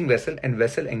 sailing vessel and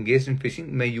vessel engaged in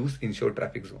fishing may use inshore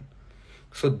traffic zone.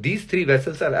 So these three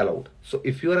vessels are allowed. So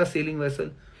if you are a sailing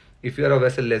vessel, if you are a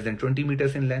vessel less than 20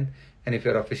 meters in length, and if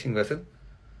you are a fishing vessel,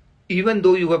 even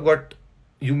though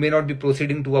you may not be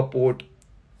proceeding to a port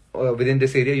within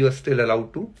this area, you are still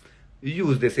allowed to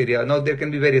use this area. Now there can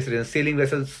be various reasons. Sailing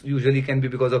vessels usually can be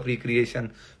because of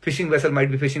recreation. Fishing vessel might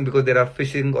be fishing because there are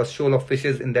fishing or shoal of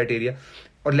fishes in that area,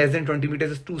 or less than 20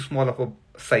 meters is too small of a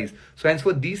size. So hence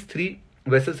for these three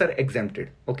vessels are exempted.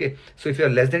 Okay, so if you are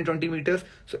less than 20 meters,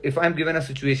 so if I'm given a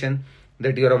situation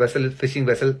that you are a vessel, fishing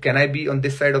vessel, can I be on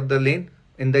this side of the lane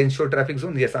in the inshore traffic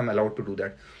zone? Yes, I'm allowed to do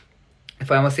that.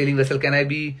 If I'm a sailing vessel, can I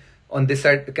be on this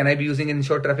side? Can I be using an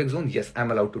inshore traffic zone? Yes,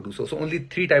 I'm allowed to do so. So only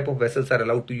three type of vessels are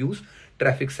allowed to use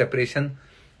traffic separation,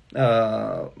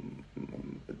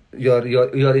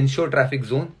 your inshore traffic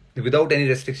zone without any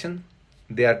restriction.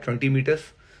 They are 20 meters,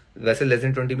 vessel less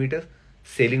than 20 meters,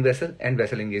 sailing vessel and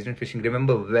vessel engaged in fishing.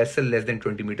 Remember, vessel less than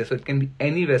 20 meters. So it can be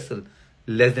any vessel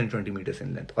less than 20 meters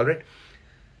in length. All right.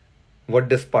 What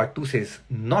does part 2 says?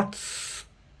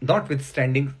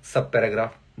 Notwithstanding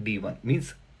subparagraph D1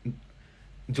 means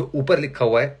जो ऊपर लिखा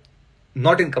हुआ है,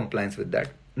 not in compliance with that,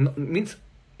 means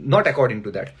not according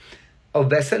to that. A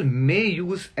vessel may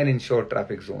use an inshore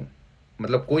traffic zone.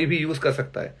 मतलब कोई भी use कर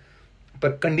सकता है,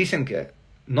 पर कंडीशन क्या है?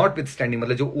 Notwithstanding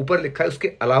मतलब जो ऊपर लिखा है उसके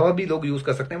अलावा भी लोग यूज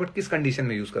कर सकते हैं, बट किस कंडीशन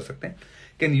में यूज कर सकते हैं?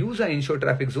 Can use an inshore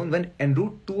traffic zone when en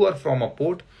route to or from a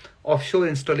port, offshore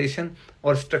installation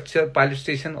or structure, pilot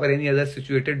station or any other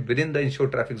situated within the inshore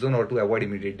traffic zone or to avoid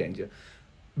immediate danger.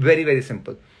 Very, very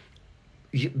simple.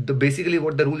 Basically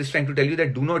what the rule is trying to tell you,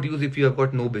 that do not use if you have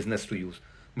got no business to use.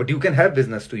 But you can have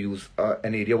business to use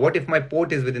an area. What if my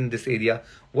port is within this area?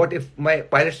 What if my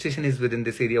pilot station is within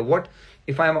this area? What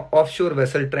if I am an offshore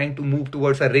vessel trying to move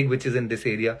towards a rig which is in this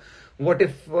area? What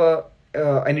if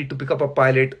I need to pick up a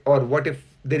pilot? Or what if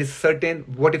there is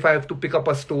what if I have to pick up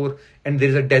a store and there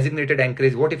is a designated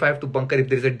anchorage? What if I have to bunker if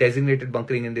there is a designated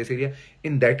bunkering in this area?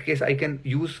 In that case, I can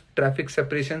use traffic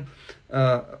separation,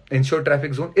 inshore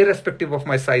traffic zone, irrespective of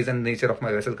my size and nature of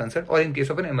my vessel concerned, or in case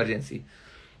of an emergency.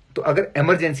 तो अगर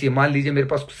emergency है, मान लीजिए मेरे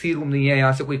पास C room नहीं है,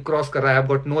 यहाँ से कोई क्रॉस कर रहा है, I have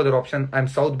got no other option, I am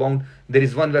south bound, there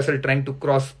is one vessel trying to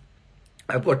cross,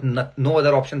 I have got no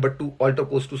other option but to alter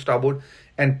course to starboard,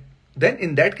 and then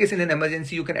in that case, in an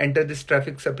emergency, you can enter this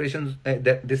traffic separation,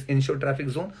 this inshore traffic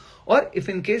zone. Or if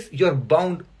in case you are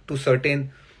bound to certain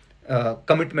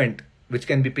commitment, which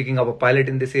can be picking up a pilot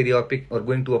in this area, or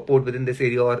going to a port within this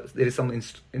area, or there is some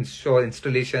inshore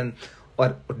installation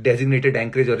or designated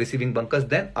anchorage or receiving bunkers,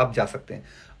 then आप जा सकते हैं.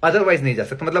 Otherwise नहीं जा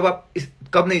सकते. मतलब आप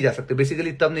कब नहीं जा सकते?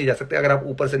 बेसिकली तब नहीं जा सकते अगर आप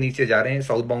ऊपर से नीचे जा रहे हैं,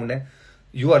 साउथ बाउंड है,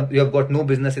 you have got no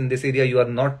business in this area, you are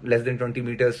not less than 20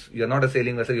 meters, you are not a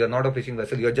sailing vessel, you are not a fishing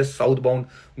vessel, you are just southbound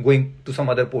going to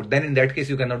some other port. Then in that case,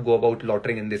 you cannot go about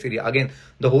loitering in this area. Again,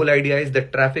 the whole idea is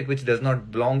that traffic which does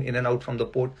not belong in and out from the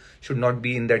port should not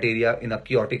be in that area in a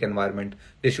chaotic environment.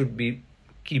 They should be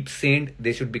keep saned,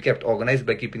 they should be kept organized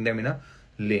by keeping them in a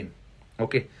lane.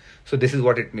 Okay, so this is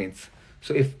what it means.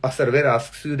 So if a surveyor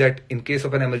asks you that in case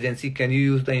of an emergency, can you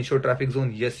use the inshore traffic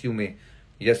zone? Yes, you may.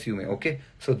 Yes, you may. Okay.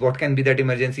 So what can be that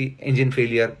emergency? Engine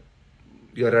failure,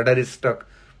 your rudder is stuck,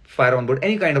 fire on board,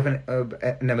 any kind of an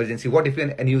emergency. What if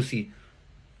an NUC?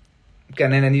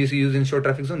 Can an NUC use inshore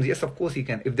traffic zones? Yes, of course he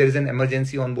can. If there is an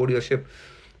emergency on board your ship,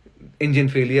 engine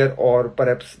failure, or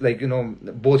perhaps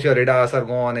both your radars are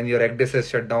gone and your ECDIS is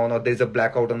shut down, or there is a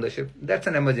blackout on the ship, that's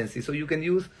an emergency. So you can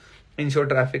use inshore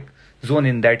traffic zone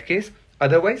in that case.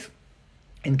 Otherwise,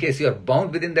 in case you are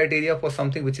bound within that area for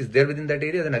something which is there within that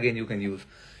area, then again you can use.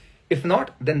 If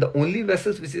not, then the only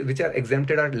vessels which are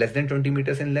exempted are less than 20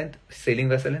 meters in length, sailing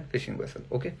vessel and fishing vessel.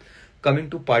 Okay. Coming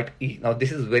to part E. Now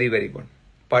this is very, very good.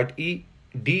 Part E,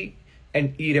 D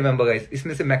and E, remember guys,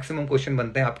 इसमें से maximum question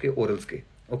बनते हैं आपके orals के.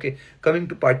 Okay. Coming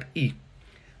to part E.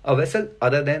 A vessel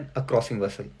other than a crossing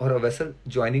vessel, or a vessel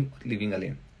joining or leaving a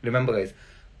lane. Remember guys,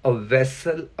 a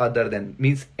vessel other than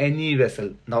means any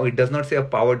vessel. Now it does not say a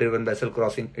power driven vessel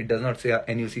crossing, it does not say a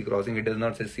NUC crossing, it does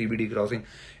not say CBD crossing,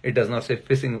 it does not say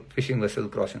fishing vessel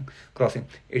crossing.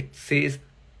 It says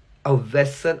a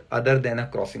vessel other than a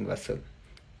crossing vessel,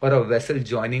 or a vessel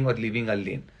joining or leaving a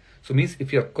lane. So means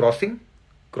if you are crossing,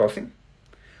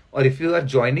 or if you are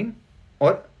joining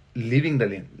or leaving the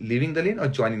lane or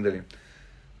joining the lane,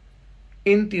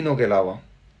 इन तीनों के अलावा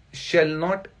shall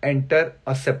not enter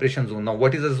a separation zone. Now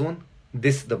what is a zone?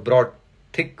 This, the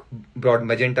thick broad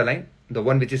magenta line, the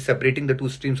one which is separating the two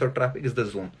streams of traffic, is the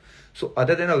zone. So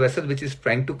other than a vessel which is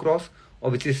trying to cross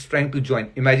or which is trying to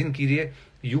join, imagine कीजिए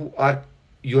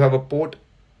you have a port,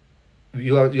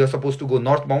 you are supposed to go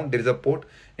northbound, there is a port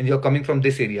and you are coming from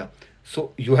this area,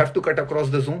 so you have to cut across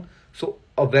the zone. So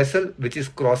a vessel which is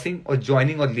crossing or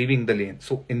joining or leaving the lane,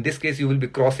 so in this case you will be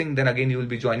crossing, then again you will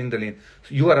be joining the lane,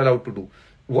 so you are allowed to do.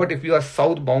 What if you are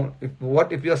southbound?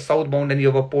 What if you are southbound and you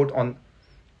have a port on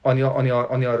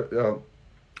your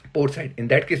port side? In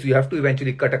that case you have to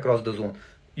eventually cut across the zone.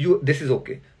 This is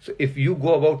okay. So if you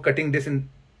go about cutting this in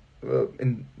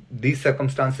these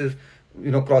circumstances,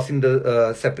 crossing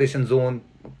the separation zone,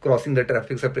 crossing the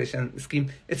traffic separation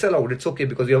scheme, it's allowed, it's okay,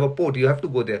 because you have a port, you have to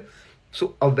go there.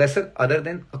 So a vessel other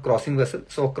than a crossing vessel,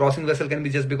 so a crossing vessel can be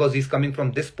just because he's coming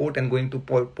from this port and going to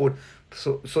port.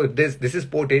 So if this is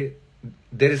port A,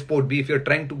 there is port B. If you're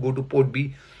trying to go to port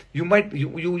B, you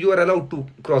are allowed to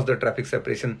cross the traffic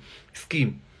separation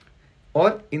scheme.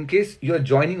 Or in case you are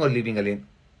joining or leaving a lane.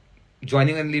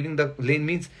 Joining and leaving the lane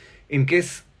means, in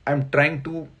case I'm trying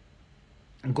to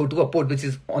go to a port which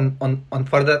is on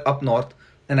further up north,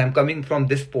 and I'm coming from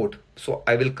this port, so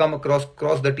I will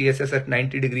cross the TSS at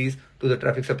 90 degrees to the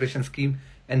traffic separation scheme,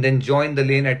 and then join the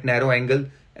lane at narrow angle,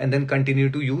 and then continue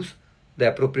to use the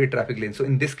appropriate traffic lane. So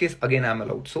in this case again I'm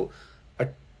allowed. So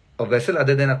a vessel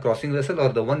other than a crossing vessel or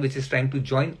the one which is trying to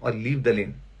join or leave the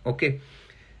lane, okay,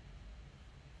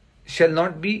 shall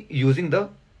not be using the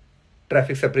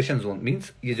traffic separation zone.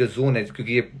 Means ये जो zone है,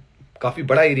 क्योंकि ये काफी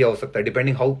बड़ा area हो सकता है,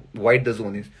 depending how wide the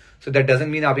zone is. So that doesn't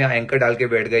mean आप यहाँ एंकर डाल के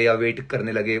बैठ गए या वेट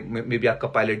करने लगे, मे बी आपका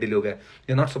पायलट डिले हो गया.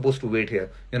 You are not suppose to wait here,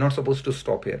 you are not suppose to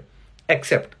stop here.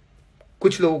 Accept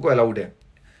कुछ लोगों को अलाउड है.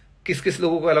 किस किस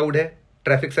लोगों को अलाउड है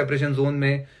ट्रैफिक सेपरेशन जोन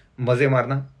में मजे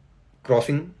मारना,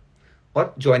 क्रॉसिंग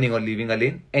और ज्वाइनिंग और leaving a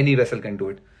lane? Any vessel can do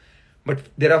it. But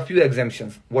there are few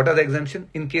exemptions. What are the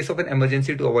exemptions? In case of an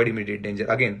emergency to avoid immediate danger.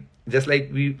 Again, just like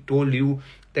we told you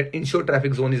that inshore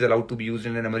traffic zone is allowed to be used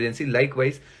in an emergency.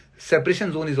 Likewise,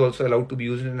 separation zone is also allowed to be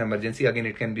used in an emergency.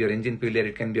 Again, it can be your engine failure,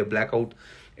 it can be a blackout,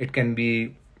 it can be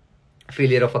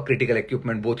failure of a critical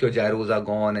equipment. Both your gyros are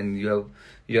gone and your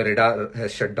radar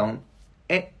has shut down.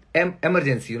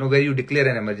 Emergency, where you declare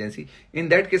an emergency. In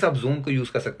that case, आप zone को use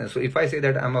कर सकते हैं. So if I say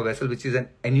that I'm a vessel which is an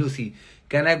NUC,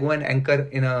 can I go and anchor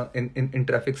in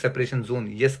traffic separation zone?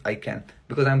 Yes, I can,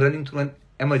 because I'm running through an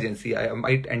emergency. I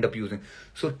might end up using.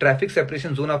 So traffic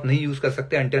separation zone आप नहीं use कर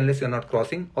सकते until unless you're not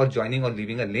crossing or joining or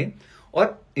leaving a lane, or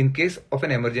in case of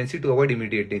an emergency to avoid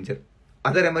immediate danger.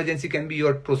 Other emergency can be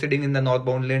you're proceeding in the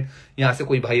northbound lane. यहाँ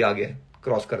से कोई भाई आ गया है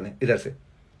cross करने इधर से,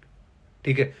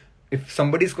 ठीक है. If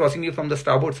somebody is crossing you from the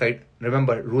starboard side,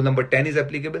 remember rule number 10 is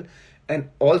applicable, and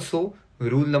also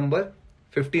rule number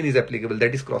 15 is applicable,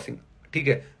 that is crossing. ठीक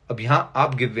है. अब यहाँ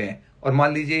आप गिव वे हैं और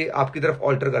मान लीजिए आपकी तरफ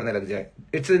ऑल्टर करने लग जाए.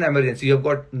 It's an emergency, you have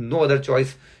got no other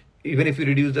choice. Even if you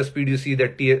reduce the speed, you see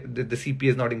that the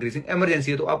CP is not increasing.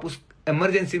 Emergency है तो आप उस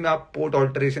emergency में आप पोर्ट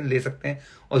ऑल्टरेशन ले सकते हैं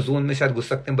और जोन में शायद घुस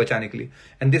सकते हैं बचाने के लिए.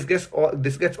 And this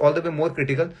gets all the way more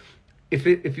critical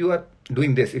if you are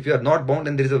doing this. If you are not bound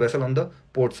and there is a vessel on the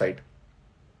port side,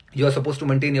 you are supposed to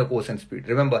maintain your course and speed.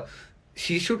 Remember,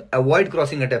 she should avoid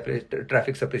crossing a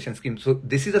traffic separation scheme. So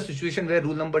this is a situation where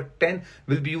rule number 10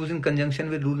 will be used in conjunction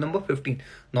with rule number 15.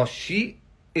 Now she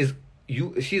is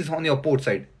on your port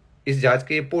side. इस जहाज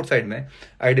के port side में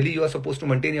ideally you are supposed to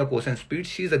maintain your course and speed.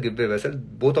 She is a giveaway vessel.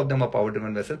 Both of them are power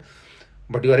driven vessel.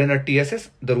 But you are in a TSS.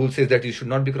 The rule says that you should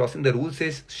not be crossing. The rule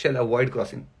says shall avoid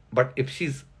crossing. But if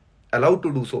she's allowed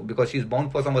to do so because she is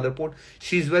bound for some other port,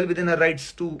 she is well within her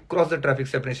rights to cross the traffic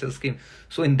separation scheme.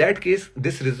 So in that case,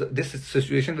 this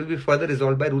situation will be further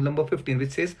resolved by rule number 15,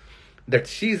 which says that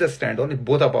she is a stand-on if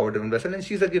both are power driven vessel and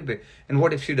she is a giveaway. And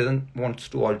what if she wants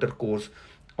to alter course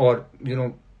or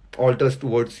alters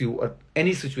towards you, or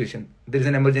any situation, there is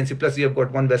an emergency, plus you have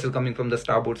got one vessel coming from the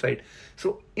starboard side.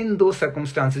 So in those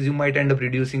circumstances you might end up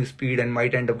reducing speed and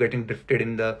might end up getting drifted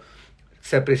in the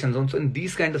separation zone. So in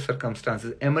these kind of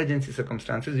circumstances, emergency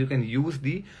circumstances, you can use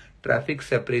the traffic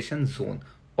separation zone,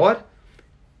 or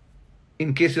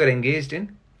in case you are engaged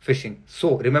in fishing.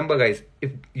 So remember guys,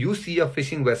 if you see a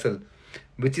fishing vessel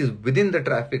which is within the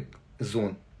traffic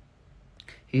zone,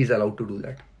 he is allowed to do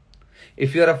that.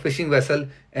 If you are a fishing vessel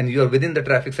and you are within the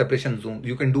traffic separation zone,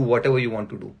 you can do whatever you want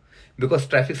to do, because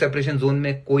traffic separation zone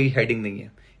में कोई heading नहीं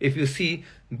है. If you see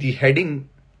the heading,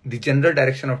 the general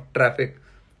direction of traffic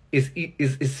is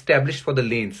established for the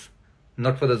lanes,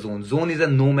 not for the zone. Zone is a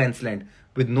no man's land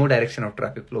with no direction of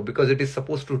traffic flow, because it is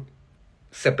supposed to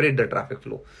separate the traffic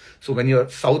flow. So when you are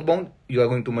southbound, you are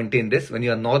going to maintain this. When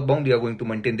you are northbound, you are going to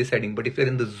maintain this heading. But if you are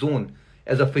in the zone,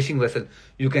 As a fishing vessel,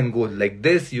 you can go like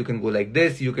this, you can go like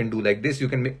this, you can do like this, you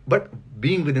can make, but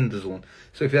being within the zone.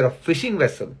 So if you are a fishing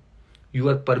vessel, you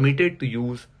are permitted to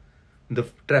use the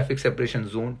traffic separation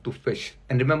zone to fish.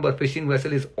 And remember, fishing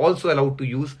vessel is also allowed to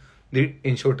use the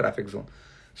inshore traffic zone.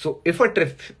 So if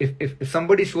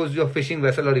somebody shows you a fishing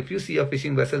vessel, or if you see a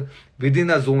fishing vessel within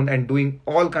a zone and doing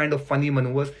all kind of funny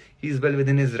maneuvers, he is well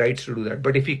within his rights to do that.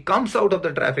 But if he comes out of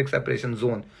the traffic separation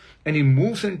zone and he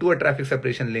moves into a traffic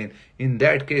separation lane, in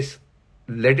that case,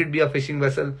 let it be a fishing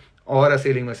vessel or a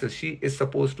sailing vessel, she is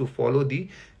supposed to follow the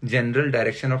general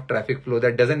direction of traffic flow.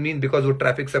 That doesn't mean because वो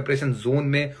traffic separation zone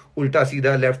में उल्टा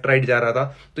सीधा left right जा रहा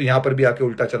था तो यहाँ पर भी आके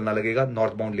उल्टा चलना लगेगा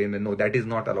northbound lane में. No, that is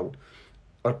not allowed.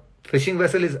 Or fishing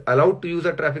vessel is allowed to use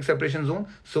a traffic separation zone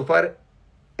so far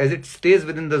as it stays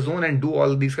within the zone and do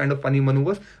all these kind of funny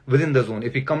maneuvers within the zone.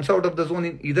 If he comes out of the zone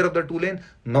in either of the two lane,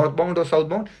 northbound or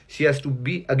southbound, she has to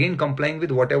be again complying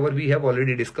with whatever we have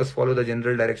already discussed. Follow the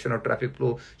general direction of traffic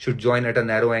flow, should join at a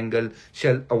narrow angle,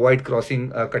 shall avoid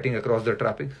crossing, cutting across the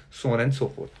traffic, so on and so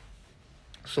forth.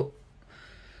 So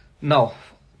now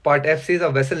part F says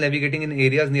a vessel navigating in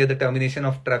areas near the termination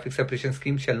of traffic separation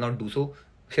scheme shall not do so,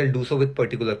 shall do so with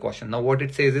particular caution. Now what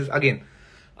it says is, again,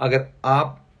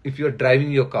 if you are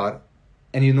driving your car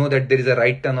and you know that there is a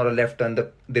right turn or a left turn,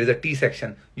 there is a T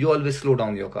section, you always slow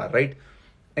down your car, right?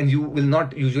 And you will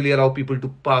not usually allow people to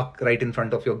park right in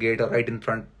front of your gate or right in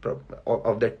front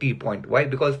of the T point. Why?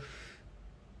 Because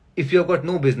if you have got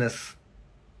no business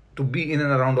to be in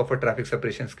and around of a traffic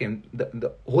separation scheme,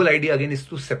 the whole idea again is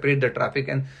to separate the traffic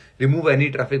and remove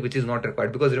any traffic which is not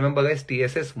required. Because remember guys,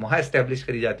 TSS वहाँ establish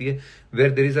करी जाती है where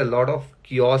there is a lot of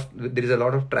chaos, there is a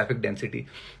lot of traffic density.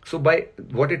 So by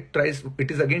what it tries, it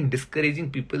is again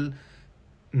discouraging people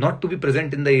not to be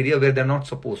present in the area where they are not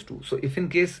supposed to. So if in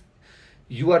case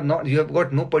you have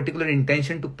got no particular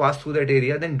intention to pass through that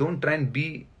area, then don't try and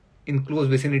be in close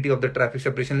vicinity of the traffic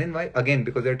separation lane. Why? Again,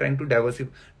 because they're trying to diverse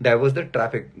the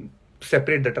traffic,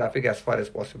 separate the traffic as far as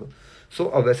possible. So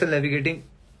a vessel navigating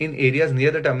in areas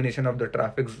near the termination of the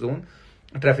traffic zone,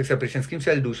 traffic separation scheme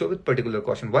shall do so with particular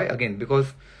caution. Why? Again,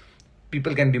 because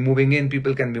people can be moving in,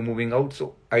 people can be moving out.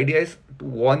 So idea is to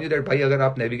warn you that bhai, agar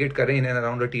aap navigate kar rahe in and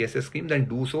around the TSS scheme, then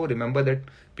do so. Remember that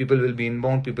people will be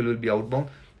inbound, people will be outbound.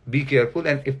 Be careful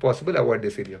and if possible avoid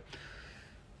this area.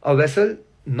 A vessel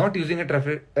not using a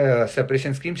traffic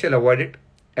separation scheme shall avoid it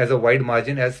as a wide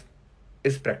margin as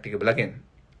is practicable. Again,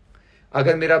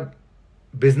 agar mera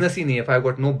business hi nahi, if I've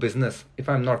got no business, if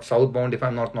I'm not southbound, if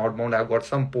I'm not northbound, I've got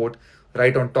some port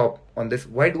right on top on this,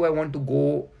 why do I want to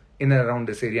go in and around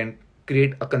this area and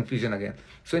create a confusion again?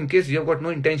 So in case you have got no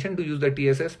intention to use the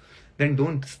TSS, then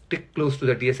don't stick close to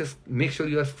the TSS. Make sure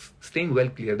you are staying well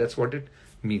clear. That's what it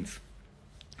means.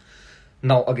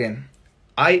 Now again,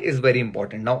 I is very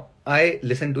important. Now I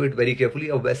listen to it very carefully.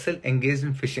 A vessel engaged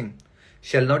in fishing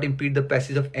shall not impede the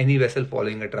passage of any vessel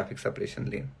following a traffic separation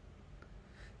lane.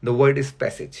 The word is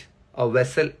passage. A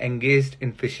vessel engaged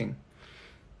in fishing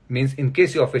means in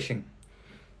case you are fishing,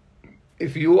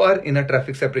 if you are in a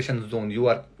traffic separation zone,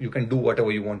 you can do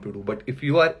whatever you want to do. But if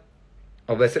you are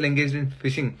a vessel engaged in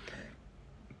fishing,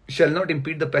 shall not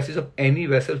impede the passage of any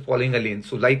vessel following a lane.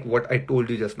 So like what I told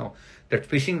you just now, that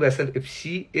fishing vessel, if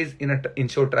she is in a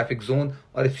inshore traffic zone,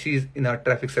 or if she is in a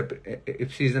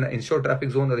if she is in an inshore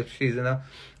traffic zone, or if she is in a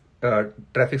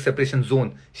traffic separation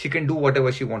zone, she can do whatever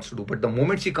she wants to do. But the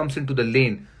moment she comes into the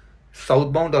lane,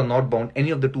 southbound or northbound,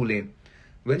 any of the two lane,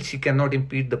 well, she cannot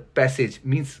impede the passage.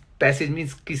 Passage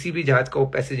means किसी भी जहाज का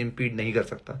वो passage impede नहीं कर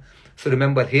सकता. So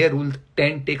remember here rule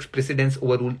 10 takes precedence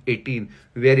over rule 18,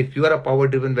 where if you are a power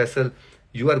driven vessel,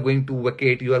 you are going to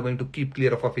vacate, you are going to keep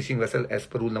clear of a fishing vessel as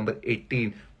per rule number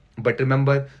 18. But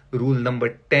remember, rule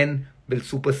number 10 will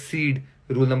supersede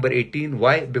rule number 18.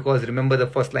 Why? Because remember the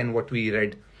first line what we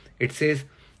read. It says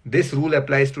this rule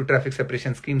applies to traffic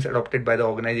separation schemes adopted by the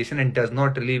organization and does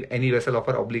not relieve any vessel of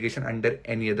her obligation under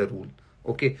any other rule.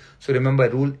 Okay, so remember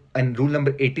rule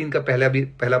number 18 का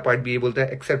पहला part भी ये बोलता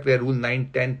है except where rule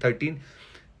 9, 10, 13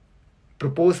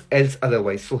 propose else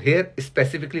otherwise. So here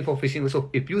specifically for fishing, so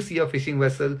if you see a fishing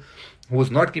vessel who is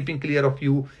not keeping clear of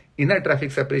you in a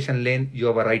traffic separation lane, you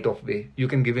have a right of way. You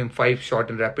can give him 5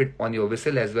 short and rapid on your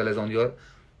whistle as well as on your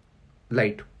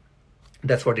light.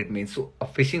 That's what it means. So a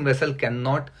fishing vessel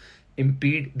cannot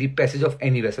impede the passage of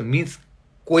any vessel. Means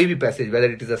कोई भी passage,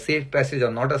 whether it is a safe passage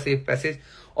or not a safe passage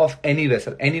of any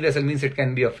vessel. Any vessel means it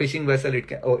can be a fishing vessel, it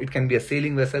can be a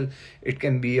sailing vessel, it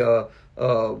can be a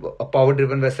power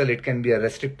driven vessel, it can be a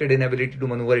restricted inability to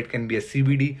maneuver, it can be a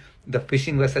CBD. The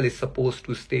fishing vessel is supposed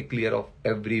to stay clear of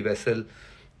every vessel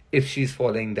if she is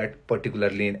following that particular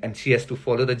lane, and she has to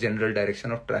follow the general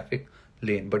direction of traffic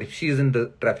lane. But if she is in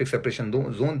the traffic separation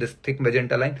zone, this thick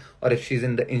magenta line, or if she is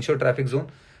in the inshore traffic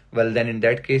zone, well, then in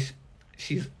that case,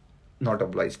 she's not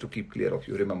obliged to keep clear of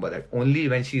you. Remember that. Only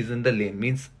when she is in the lane,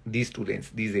 means these two lanes,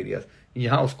 these areas,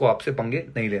 यहाँ उसको आपसे पंगे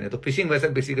नहीं लेने. तो fishing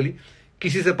vessel basically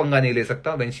किसी से पंगा नहीं ले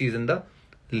सकता when she is in the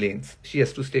lanes. She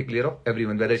has to stay clear of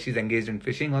everyone, whether she is engaged in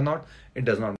fishing or not. It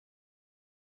does not.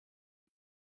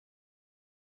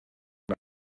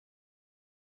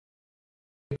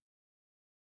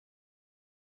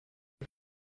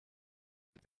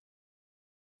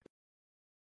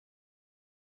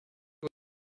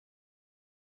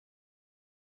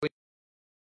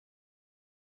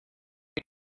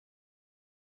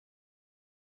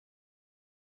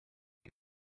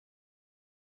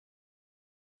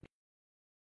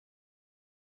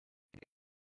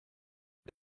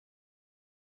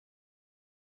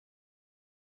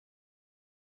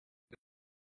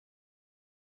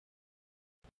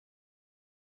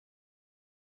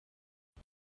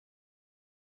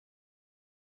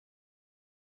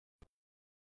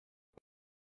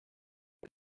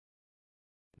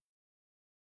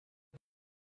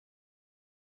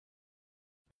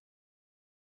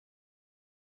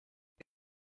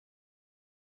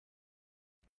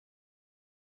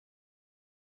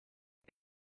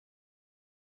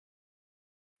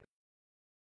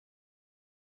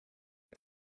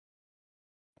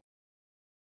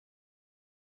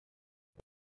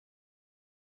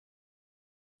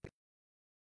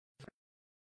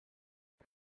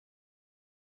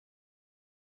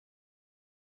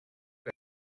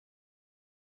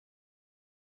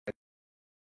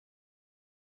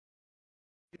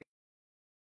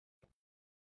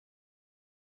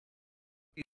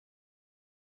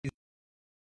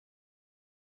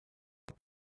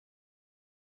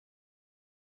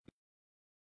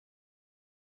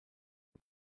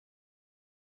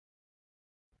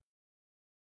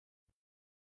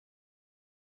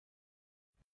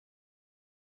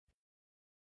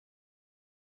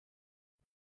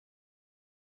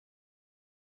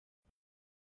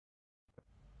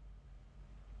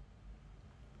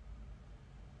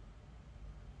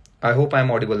 I hope I am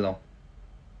audible now.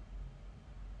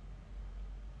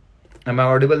 Am I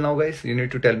audible now, guys? You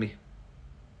need to tell me.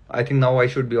 I think now I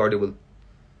should be audible.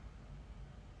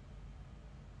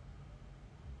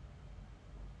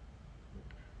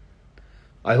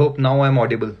 I hope now I'm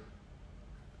audible.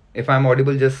 If I'm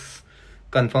audible, just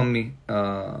confirm me.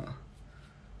 Am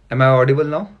I audible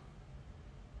now?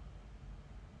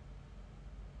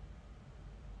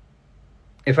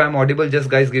 If I'm audible,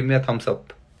 just guys give me a thumbs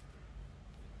up.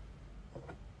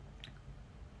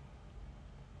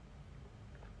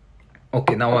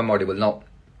 Okay, now I'm audible. Now,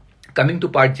 coming to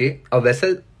part J, a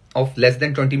vessel of less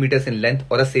than 20 meters in length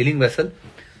or a sailing vessel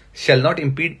shall not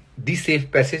impede the safe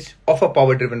passage of a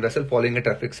power-driven vessel following a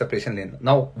traffic separation lane.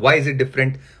 Now, why is it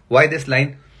different? Why this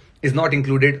line is not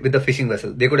included with the fishing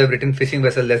vessel? They could have written fishing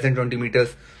vessel less than 20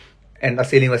 meters and a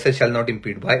sailing vessel shall not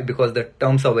impede. Why? Because the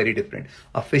terms are very different.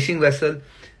 A fishing vessel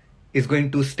is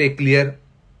going to stay clear,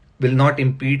 will not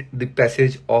impede the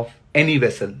passage of any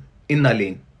vessel in a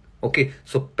lane. Okay,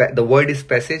 so the word is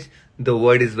passage, the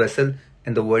word is vessel,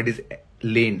 and the word is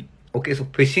lane. Okay, so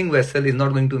fishing vessel is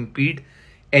not going to impede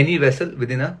any vessel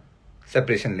within a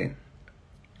separation lane.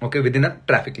 Okay, within a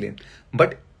traffic lane.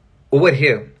 But over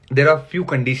here, there are few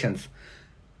conditions.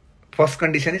 First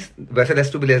condition is vessel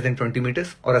has to be less than 20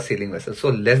 meters or a sailing vessel. So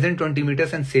less than 20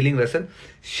 meters and sailing vessel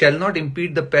shall not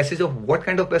impede the passage of what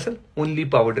kind of vessel? Only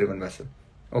power driven vessel.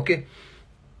 Okay.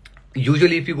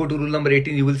 Usually if you go to rule number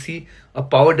 18, you will see a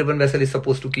power driven vessel is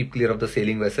supposed to keep clear of the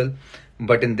sailing vessel.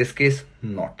 But in this case,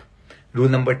 not. Rule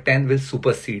number 10 will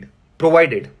supersede,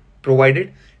 provided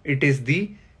it is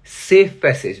the safe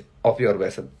passage of your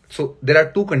vessel. So there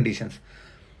are two conditions.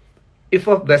 If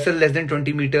a vessel less than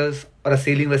 20 meters or a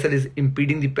sailing vessel is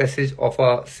impeding the passage of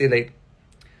a, say like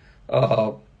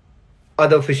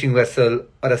other fishing vessel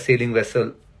or a sailing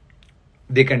vessel,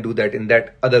 they can do that. In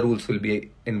that, other rules will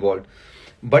be involved.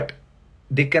 But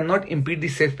they cannot impede the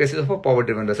safe passage of a power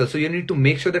driven vessel. So you need to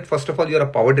make sure that first of all, you're a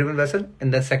power driven vessel.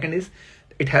 And the second is,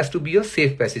 it has to be a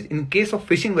safe passage. In case of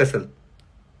fishing vessel,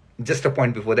 just a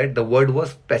point before that, the word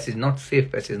was passage, not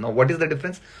safe passage. Now, what is the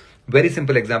difference? Very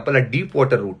simple example, a deep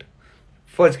water route.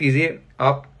 First कीजिए,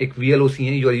 आप एक VLOC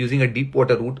हैं, you are using a deep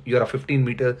water route, you are a 15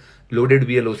 meter loaded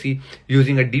VLOC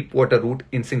using a deep water route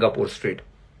in Singapore Strait.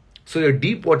 So your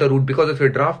deep water route, because of your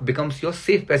draft, becomes your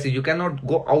safe passage. You cannot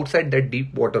go outside that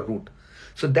deep water route.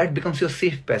 So that becomes your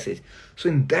safe passage. So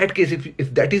in that case,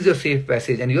 if that is your safe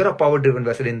passage and you're a power driven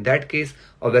vessel, in that case,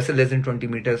 a vessel less than 20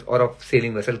 meters or a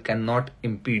sailing vessel cannot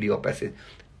impede your passage,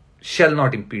 shall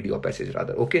not impede your passage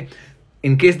rather. Okay.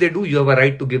 In case they do, you have a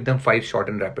right to give them 5 short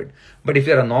and rapid. But if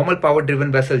you're a normal power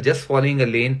driven vessel just following a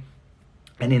lane,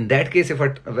 and in that case, if a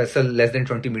vessel less than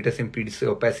 20 meters impedes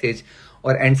your passage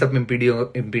or ends up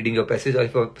impeding your passage, or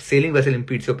if a sailing vessel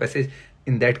impedes your passage,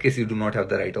 in that case, you do not have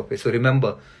the right of way. So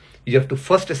remember, you have to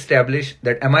first establish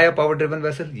that, am I a power driven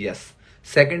vessel? Yes.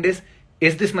 Second is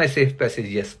this my safe passage?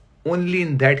 Yes. Only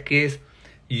in that case,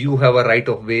 you have a right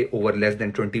of way over less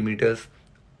than 20 meters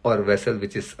or vessel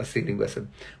which is a sailing vessel.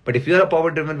 But if you are a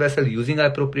power driven vessel using an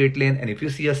appropriate lane, and if you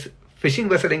see a fishing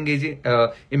vessel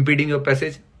impeding your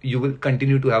passage, you will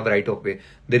continue to have right of way.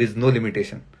 There is no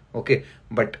limitation. Okay.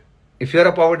 But if you are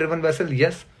a power driven vessel,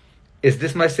 yes. Is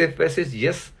this my safe passage?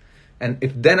 Yes. And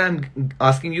if then I'm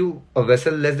asking you, a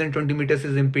vessel less than 20 meters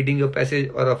is impeding your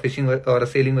passage, or a fishing or a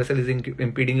sailing vessel is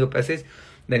impeding your passage,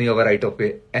 then you have a right of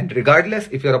way. And regardless,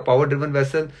 if you're a power driven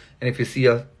vessel and if you see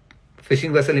a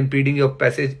fishing vessel impeding your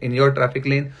passage in your traffic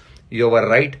lane, you have a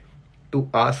right to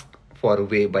ask for a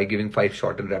way by giving 5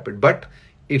 short and rapid. But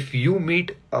if you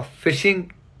meet a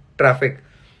fishing traffic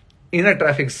in a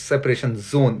traffic separation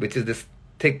zone, which is this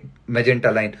thick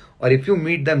magenta line, or if you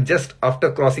meet them just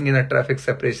after crossing in a traffic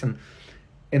separation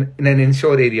in an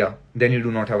inshore area, then you do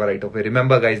not have a right of way.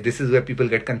 Remember guys, this is where people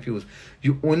get confused.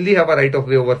 You only have a right of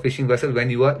way over fishing vessel when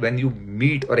you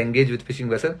meet or engage with fishing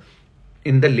vessel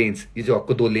in the lanes. ये जो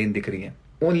आपको 2 lane दिख रही हैं,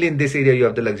 only in this area you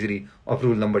have the luxury of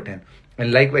rule number 10.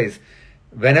 And likewise,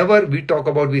 whenever we talk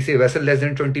about, we say vessel less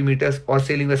than 20 meters or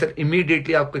sailing vessel,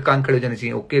 immediately आपके कान खड़े हो जाने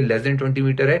चाहिए. Okay, less than 20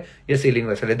 meter है या sailing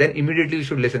vessel है, then immediately you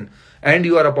should listen. And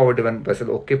you are a power driven vessel.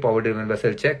 Okay, power driven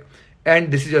vessel, check.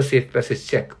 And this is your safe passage,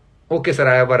 check. Okay sir,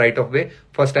 I have a right of way.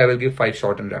 First I will give 5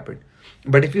 short and rapid.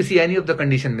 But if you see any of the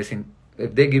condition missing,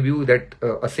 if they give you that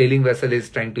a sailing vessel is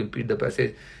trying to impede the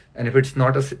passage, and if it's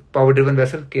not a power driven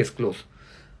vessel, case closed.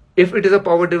 If it is a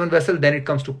power driven vessel, then it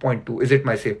comes to point 2. Is it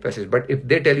my safe passage? But if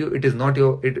they tell you it is not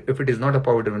if it is not a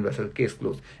power driven vessel, case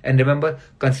closed. And remember,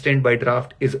 constrained by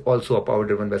draft is also a power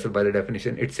driven vessel by the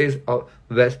definition. It says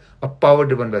a power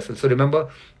driven vessel. So remember,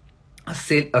 a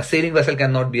sailing vessel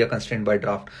cannot be a constrained by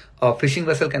draft. A fishing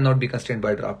vessel cannot be constrained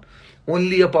by draft.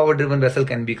 Only a power driven vessel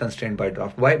can be constrained by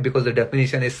draft. Why? Because the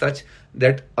definition is such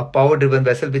that a power driven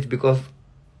vessel, which because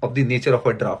of the nature of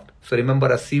a draft. So remember,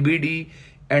 a CBD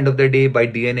end of the day by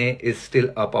DNA is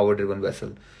still a power driven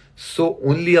vessel. So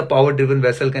only a power driven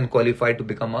vessel can qualify to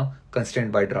become a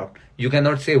constrained by draft. You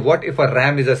cannot say, what if a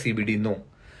ram is a CBD? No.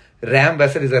 Ram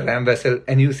vessel is a ram vessel,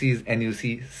 NUC is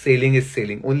NUC, sailing is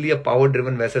sailing. Only a power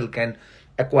driven vessel can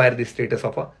acquire the status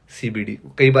of a CBD.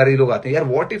 कई बार ये लोग आते हैं, यार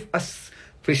what if a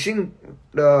fishing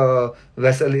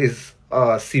vessel is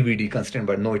a CBD constrained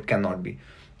by? No, it cannot be.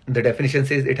 The definition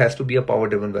says it has to be a power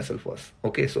driven vessel first.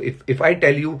 Okay, so if I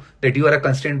tell you that you are a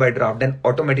constrained by draft, then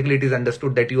automatically it is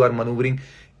understood that you are maneuvering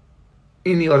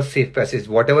in your safe passage.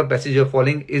 Whatever passage you're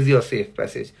following is your safe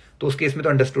passage. तो उस case में तो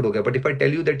understood हो गया. But if I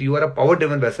tell you that you are a power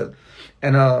driven vessel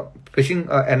and a fishing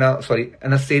and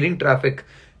a sailing traffic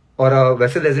or a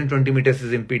vessel less than 20 meters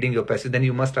is impeding your passage, then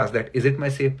you must ask that, is it my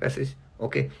safe passage?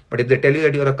 Okay. But if they tell you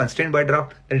that you are a constrained by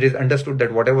draft, then it is understood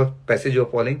that whatever passage you're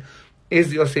following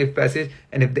is your safe passage.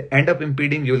 And if they end up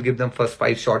impeding, you will give them first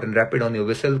 5 short and rapid on your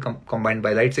whistle combined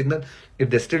by light signal. If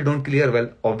they still don't clear,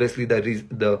 well, obviously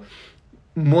the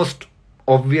most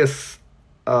obvious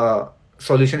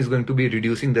solution is going to be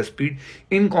reducing the speed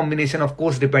in combination, of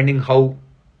course, depending how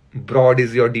broad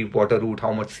is your deep water route,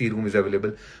 how much sea room is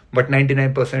available. But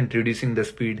 99% reducing the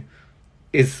speed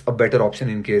is a better option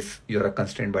in case you're a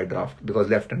constrained by draft, because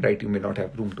left and right you may not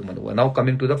have room to maneuver. Now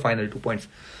coming to the final 2 points.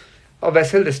 A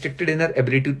vessel restricted in her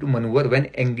ability to maneuver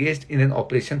when engaged in an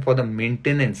operation for the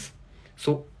maintenance.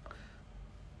 So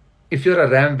if you're a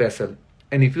ram vessel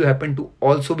and if you happen to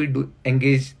also be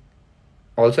engaged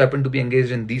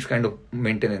in these kind of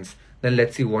maintenance, then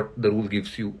let's see what the rule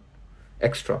gives you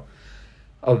extra.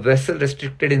 A vessel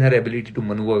restricted in her ability to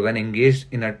maneuver when engaged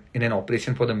in an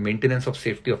operation for the maintenance of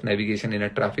safety of navigation in a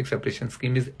traffic separation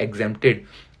scheme is exempted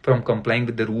from complying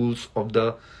with the rules of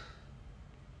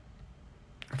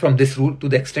from this rule to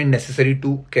the extent necessary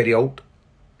to carry out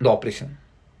the operation.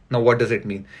 Now what does it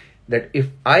mean? That if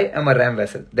I am a ram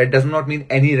vessel, that does not mean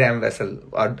any ram vessel,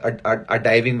 a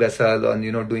diving vessel, or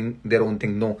doing their own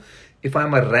thing. No. If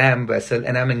I'm a ram vessel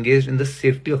and I'm engaged in the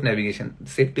safety of navigation,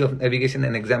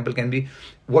 an example can be,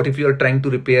 what if you are trying to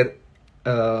repair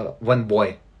a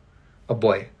buoy,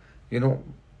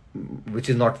 which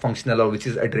is not functional or which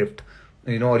is adrift,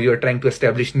 or you are trying to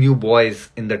establish new buoys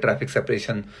in the traffic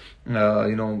separation,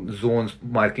 zones,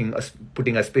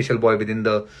 putting a special buoy within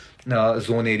the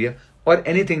zone area, or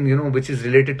anything, which is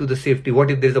related to the safety.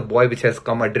 What if there's a buoy which has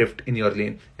come adrift in your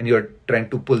lane and you're trying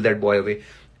to pull that buoy away?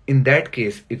 in that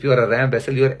case, if you are a ram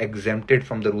vessel, you are exempted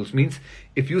from the rules. Means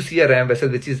if you see a ram vessel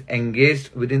which is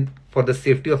engaged within for the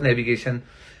safety of navigation,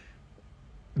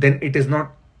 then it is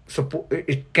not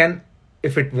it can,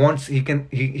 if it wants, he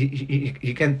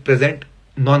can present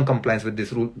non-compliance with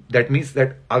this rule. That means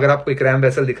that अगर आपको एक ram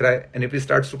vessel दिख रहा है and if it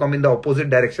starts to come in the opposite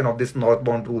direction of this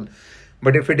northbound rule,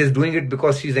 but if it is doing it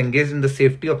because she is engaged in the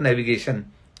safety of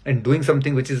navigation and doing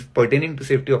something which is pertaining to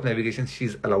safety of navigation, she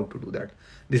is allowed to do that.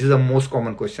 This is the most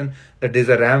common question, that there is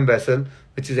a ram vessel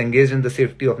which is engaged in the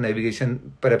safety of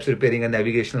navigation, perhaps repairing a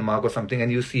navigational mark or something,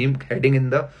 and you see him heading in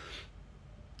the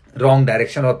wrong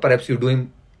direction, or perhaps you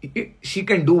doing, she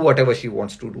can do whatever she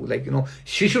wants to do. Like,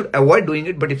 she should avoid doing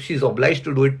it, but if she is obliged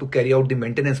to do it to carry out the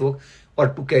maintenance work or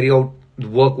to carry out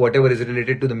work, whatever is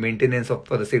related to the maintenance of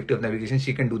for the safety of navigation,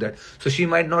 she can do that. So she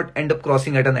might not end up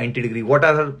crossing at a 90 degree. What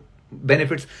are her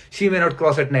benefits? She may not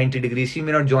cross at 90 degrees. She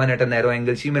may not join at a narrow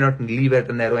angle. She may not leave at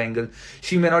a narrow angle.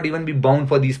 She may not even be bound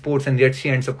for these ports, and yet she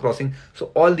ends up crossing.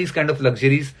 So all these kind of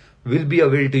luxuries will be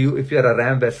available to you if you are a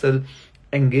ram vessel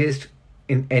engaged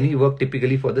in any work,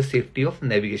 typically for the safety of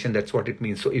navigation. That's what it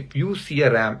means. So if you see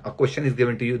a ram, a question is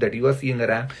given to you that you are seeing a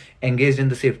ram engaged in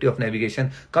the safety of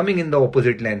navigation coming in the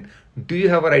opposite lane, do you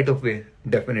have a right of way?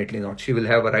 Definitely not. She will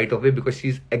have a right of way because she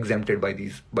is exempted by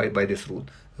these by this rule.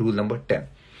 Rule number 10.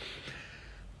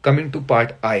 Coming to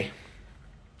part I.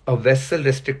 A vessel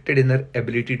restricted in her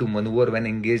ability to maneuver when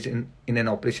engaged in an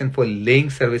operation for laying,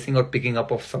 servicing or picking up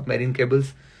of submarine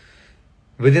cables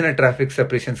within a traffic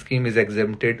separation scheme is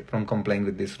exempted from complying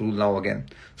with this rule. Now again,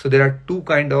 so there are two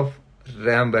kind of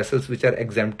ram vessels which are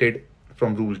exempted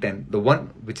from rule 10. The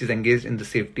one which is engaged in the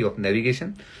safety of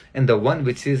navigation, and the one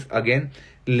which is again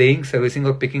laying, servicing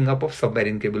or picking up of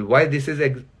submarine cable. Why this is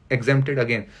exempted?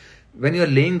 Again, when you are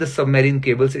laying the submarine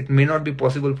cables, it may not be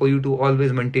possible for you to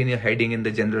always maintain your heading in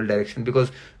the general direction,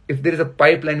 because if there is a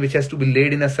pipeline which has to be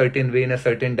laid in a certain way, in a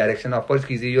certain direction, of course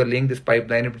you are laying this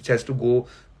pipeline which has to go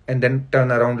and then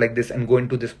turn around like this and go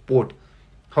into this port.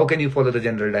 How can you follow the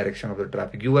general direction of the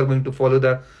traffic? You are going to follow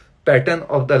the pattern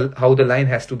of how the line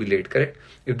has to be laid, correct?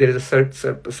 If there is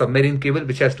a submarine cable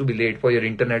which has to be laid for your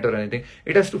internet or anything,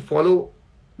 it has to follow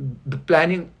the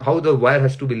planning, how the wire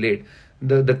has to be laid,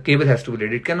 the cable has to be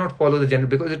laid. It cannot follow the general,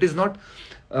 because it is not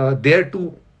there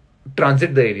to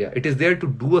transit the area. It is there to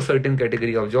do a certain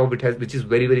category of job which is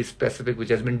very, very specific, which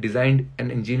has been designed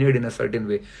and engineered in a certain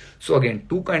way. So again,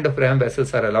 two kind of ram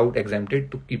vessels are allowed,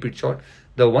 exempted, to keep it short.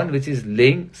 The one which is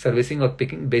laying, servicing or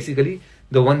picking, basically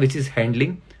the one which is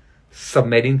handling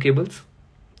submarine cables,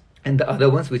 and the other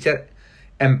ones which are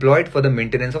employed for the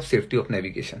maintenance of safety of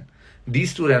navigation.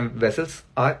 These two ram vessels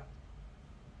are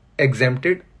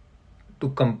exempted to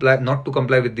comply, not to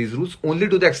comply with these rules, only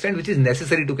to the extent which is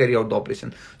necessary to carry out the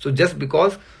operation. So just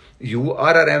because you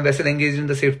are a ram vessel engaged in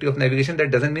the safety of navigation, that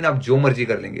doesn't mean आप जो मर्जी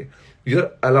कर लेंगे.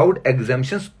 You're allowed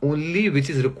exemptions only which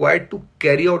is required to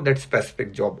carry out that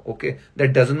specific job. Okay,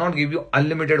 that does not give you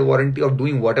unlimited warranty of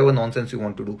doing whatever nonsense you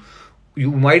want to do.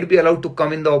 You might be allowed to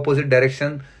come in the opposite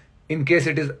direction in case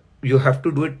it is you have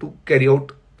to do it to carry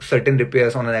out certain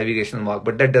repairs on a navigational mark,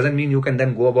 but that doesn't mean you can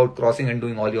then go about crossing and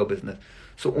doing all your business.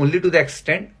 So only to the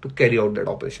extent to carry out that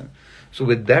operation. So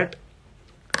with that,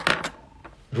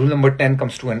 rule number 10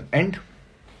 comes to an end,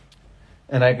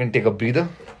 and I can take a breather.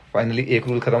 Finally, एक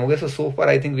rule खत्म हो गया. So far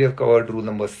I think we have covered rule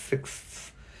number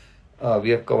 6.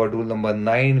 We have covered rule number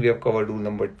 9. We have covered rule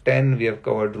number 10. We have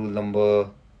covered rule number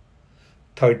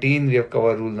 13. We have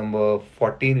covered rule number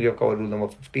 14. We have covered rule number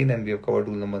 15, and we have covered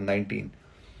rule number 19.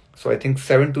 So I think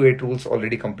 7 to 8 rules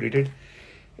already completed.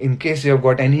 In case you have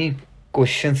got any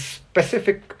questions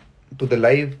specific to the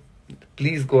live,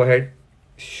 please go ahead,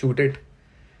 shoot it,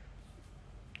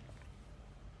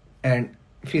 and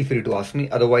feel free to ask me.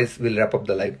 Otherwise, we'll wrap up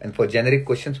the live, and for generic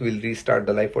questions, we'll restart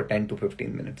the live for 10 to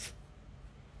 15 minutes.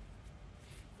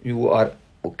 You are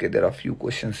okay. There are a few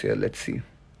questions here. Let's see.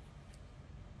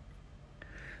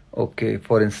 Okay,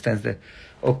 for instance,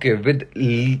 okay, with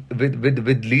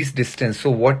least distance. So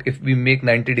what if we make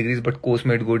 90 degrees but course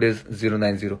made good is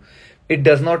 090? It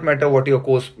does not matter what your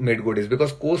course made good is,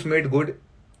 because course made good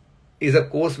is a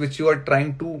course which you are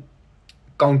trying to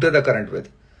counter the current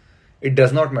with. It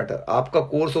does not matter. आपका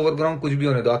course over ground कुछ भी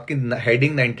होने दो, आपकी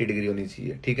heading 90 degree होनी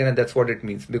चाहिए, ठीक है ना? That's what it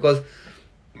means. Because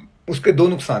उसके दो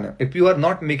नुकसान हैं. If you are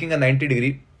not making a 90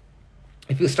 degree,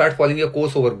 if you start following your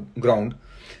course over ground,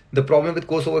 the problem with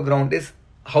course over ground is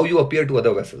how you appear to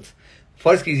other vessels.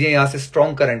 फर्ज कीजिए यहाँ से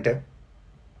strong current है,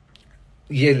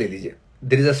 ये ले लीजिए.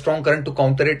 There is a strong current. To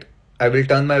counter it, I will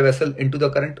turn my vessel into the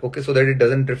current, okay, so that it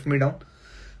doesn't drift me down.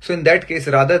 So in that case,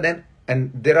 rather than,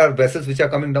 and there are vessels which are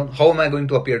coming down, how am I going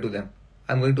to appear to them?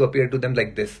 I'm going to appear to them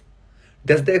like this.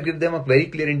 does that give them a very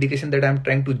clear indication that I'm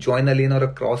trying to join a lane or a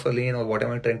cross a lane or what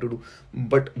am I trying to do?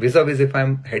 But vis-a-vis, if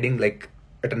I'm heading like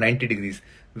at a 90 degrees,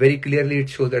 very clearly it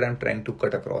shows that I'm trying to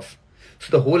cut across.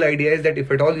 So the whole idea is that if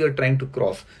at all you're trying to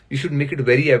cross, you should make it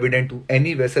very evident to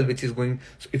any vessel which is going.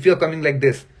 So if you're coming like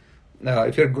this,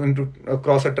 if you're going to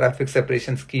cross a traffic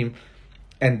separation scheme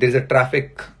and there's a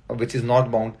traffic which is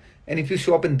northbound, and if you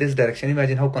show up in this direction,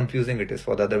 imagine how confusing it is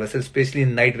for the other vessel, especially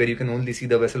in night where you can only see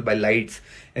the vessel by lights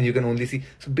and you can only see.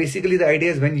 So basically the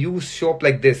idea is when you show up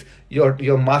like this,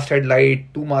 your masthead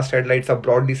light, two masthead lights are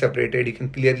broadly separated. You can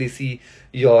clearly see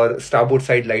your starboard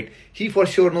side light. He for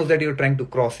sure knows that you're trying to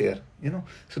cross here, you know.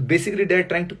 So basically they're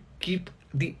trying to keep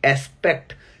the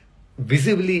aspect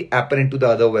visibly apparent to the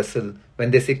other vessel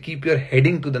when they say keep your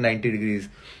heading to the 90 degrees,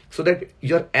 so that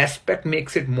your aspect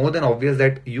makes it more than obvious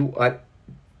that you are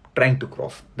trying to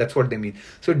cross. That's what they mean.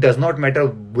 So it does not matter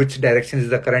which direction is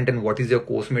the current and what is your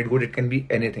course made good. It can be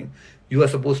anything. You are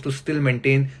supposed to still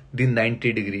maintain the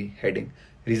 90-degree heading.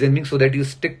 Reason being so that you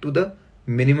stick to the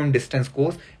minimum distance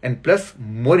course, and plus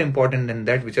more important than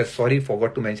that, which I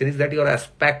forgot to mention, is that your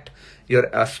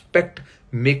aspect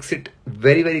makes it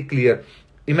very, very clear.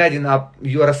 Imagine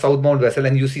you are a southbound vessel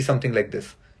and you see something like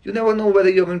this. You never know whether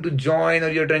you're going to join or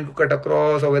you're trying to cut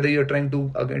across, or whether you're trying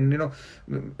to, again, you know,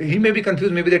 he may be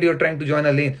confused, maybe that you're trying to join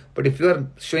a lane. But if you're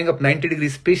showing up 90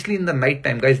 degrees, especially in the night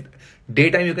time, guys,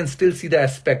 daytime you can still see the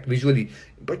aspect visually.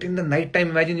 But in the night time,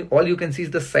 imagine all you can see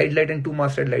is the side light and two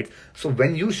masthead lights. So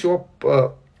when you show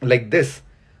up like this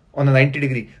on a 90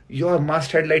 degree, your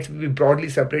masthead lights will be broadly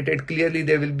separated. Clearly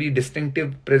there will be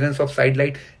distinctive presence of side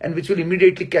light, and which will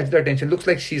immediately catch the attention. Looks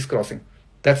like she's crossing.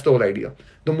 That's the whole idea.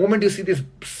 The moment you see these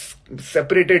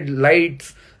separated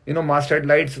lights, you know, masthead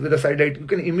lights with a side light, you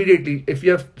can immediately, if you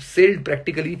have sailed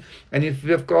practically and if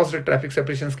you have crossed a traffic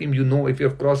separation scheme, you know, if you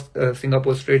have crossed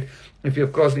Singapore Strait, if you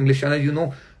have crossed English Channel, you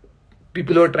know,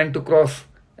 people who are trying to cross,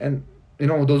 and you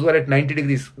know, those who are at 90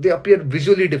 degrees, they appear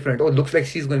visually different. Oh, looks like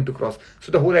she's going to cross.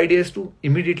 So the whole idea is to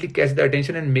immediately catch the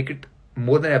attention and make it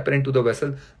more than apparent to the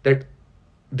vessel that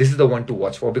this is the one to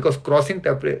watch for, because crossing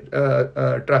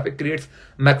traffic creates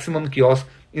maximum chaos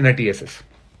in a TSS.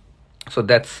 So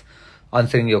that's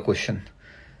answering your question.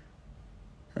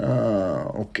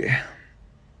 Okay.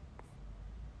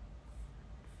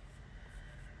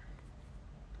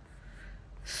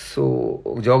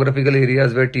 So geographical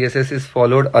areas where TSS is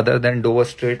followed other than Dover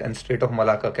Strait and Strait of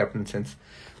Malacca, Captain Sense.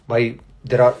 By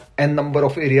there are n number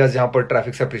of areas जहाँ पर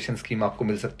traffic separation scheme आपको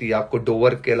मिल सकती है. आपको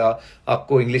Dover के अलावा,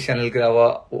 आपको English channel के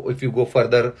अलावा, if you go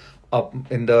further up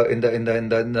in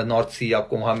the North Sea,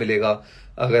 आपको वहाँ मिलेगा.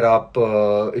 अगर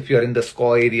आप if you are in the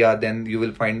SCO area, then you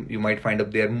might find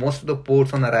up there. Most of the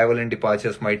ports on arrival and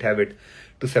departures might have it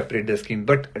to separate the scheme.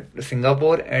 But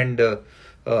Singapore and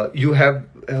you have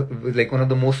like one of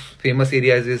the most famous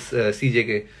areas is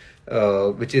CJK.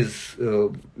 Which is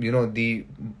you know, the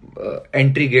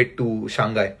entry gate to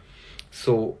Shanghai.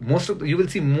 So you will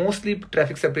see mostly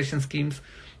traffic separation schemes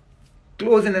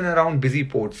close in and around busy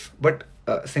ports, but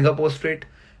Singapore Strait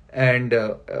and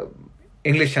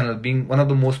English Channel being one of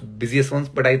the most busiest ones.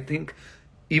 But I think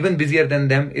even busier than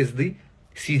them is the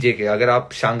CJK. अगर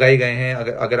आप Shanghai गए हैं,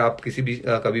 अगर आप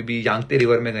कभी भी Yangte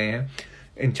river में गए हैं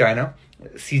in China,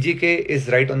 CJK is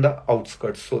right on the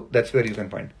outskirts, so that's where you can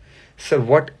find. Sir,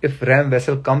 what if RAM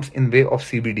vessel comes in way of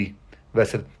CBD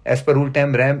vessel? As per rule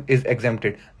 10, RAM is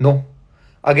exempted. No.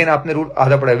 Again, आपने rule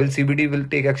आधा पढ़ा. Will CBD will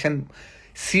take action?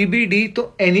 CBD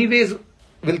तो anyways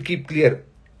will keep clear.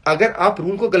 अगर आप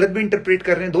rule को गलत भी interpret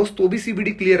कर रहे हैं दोस्त, तो भी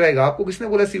CBD क्लियर रहेगा. आपको किसने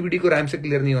बोला CBD को RAM से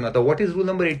क्लियर नहीं होना था? What is rule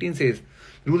number 18 says?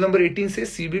 Rule number 18 says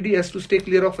CBD has to stay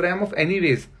clear of RAM of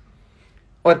anyways.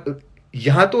 और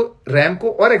यहां तो रैम को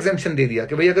और एग्जेम्पशन दे दिया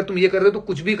कि भाई अगर तुम ये कर रहे हो तो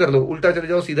कुछ भी कर लो, उल्टा चले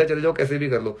जाओ, सीधा चले जाओ, कैसे भी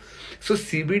कर लो. सो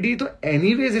सीबीडी तो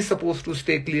anyways is suppose to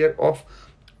stay clear of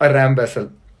a RAM vessel,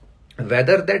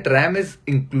 whether that RAM is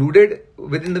included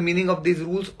with in the meaning of these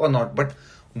rules और not. But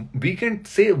we can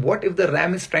say, what if the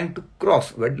ram is trying to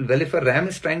cross? Well, if a ram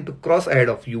is trying to cross ahead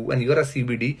of you and you're a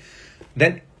CBD,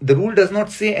 then the rule does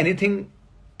not say anything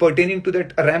pertaining to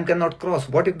that a ram cannot cross.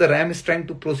 What if the ram is trying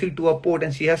to proceed to a port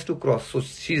and she has to cross? So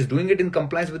she is doing it in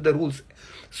compliance with the rules.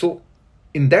 So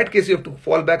in that case, you have to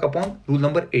fall back upon rule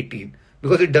number 18,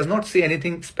 because it does not say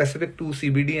anything specific to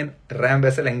CBD and ram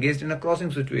vessel engaged in a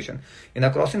crossing situation. In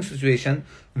a crossing situation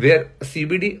where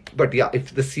CBD, but yeah,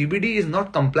 if the CBD is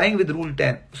not complying with rule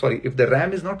 10, sorry, if the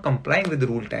ram is not complying with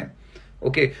rule 10,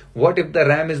 okay, what if the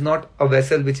ram is not a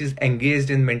vessel which is engaged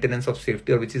in maintenance of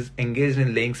safety or which is engaged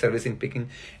in laying, servicing, picking,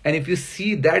 and if you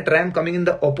see that ram coming in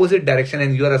the opposite direction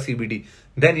and you are a CBD,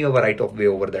 then you have a right of way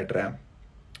over that ram.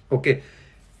 Okay,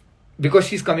 because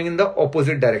she's coming in the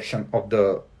opposite direction of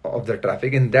the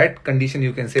traffic. In that condition,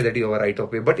 you can say that you have a right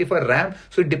of way. But if a ram,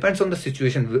 so it depends on the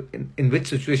situation, in which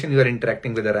situation you are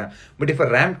interacting with a ram. But if a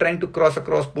ram trying to cross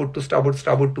across port to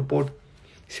starboard to port,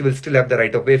 she will still have the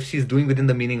right of way. If she's doing within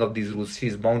the meaning of these rules,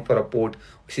 she's bound for a port,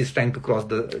 she's trying to cross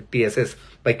the TSS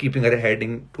by keeping her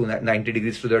heading to 90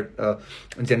 degrees to the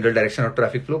general direction of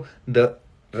traffic flow, the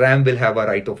ram will have a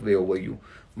right of way over you.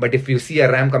 But if you see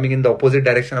a ram coming in the opposite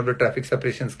direction of the traffic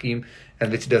separation scheme,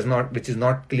 and which is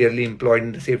not clearly employed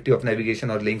in the safety of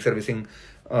navigation or laying, servicing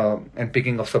and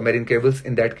picking of submarine cables,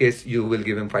 in that case you will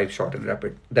give him 5 short and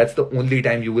rapid. That's the only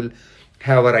time you will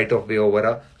have a right of way over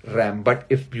a ram. But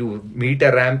if you meet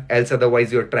a ram, else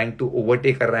otherwise you're trying to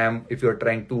overtake a ram, if you're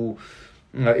trying to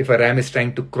if a ram is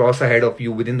trying to cross ahead of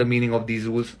you within the meaning of these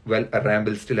rules, well, a ram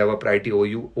will still have a priority over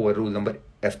you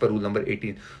as per rule number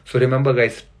 18. So remember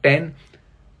guys,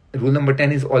 rule number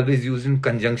 10 is always used in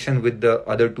conjunction with the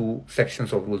other 2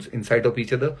 sections of rules inside of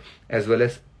each other, as well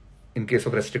as in case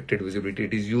of restricted visibility.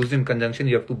 It is used in conjunction.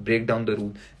 You have to break down the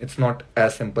rule. It's not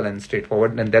as simple and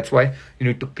straightforward, and that's why you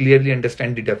need to clearly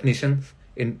understand the definitions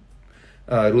in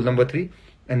rule number 3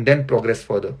 and then progress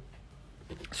further.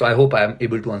 So I hope I am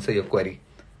able to answer your query.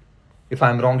 If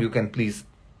I'm wrong, you can please,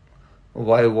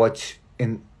 why watch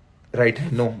in right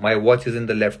hand? No, my watch is in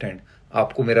the left hand.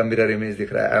 आपको मेरा mirror image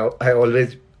दिख रहा है. I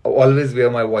always wear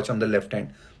my watch on the left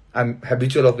hand. I'm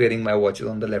habitual of wearing my watches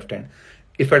on the left hand.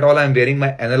 If at all I'm wearing my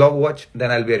analog watch,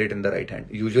 then I'll wear it in the right hand.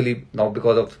 Usually now,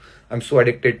 because of I'm so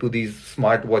addicted to these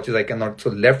smart watches, I cannot. So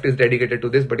left is dedicated to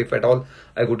this. But if at all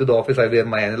I go to the office, I wear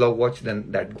my analog watch,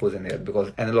 then that goes in here,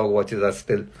 because analog watches are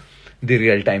still the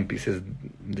real time pieces.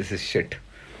 This is shit.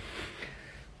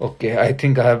 Okay, I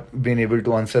think I have been able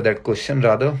to answer that question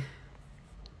rather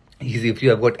easy. If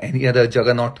you have got any other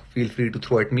juggernaut, feel free to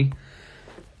throw at me.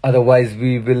 Otherwise,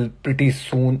 we will pretty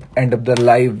soon end up the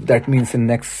live. That means in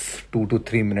next 2 to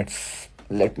 3 minutes.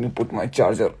 Let me put my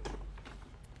charger.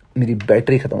 मेरी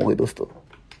battery खत्म हो गई दोस्तों.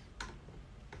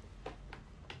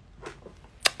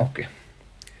 Okay.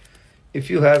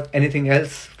 If you have anything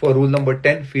else for rule number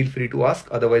 10, feel free to ask.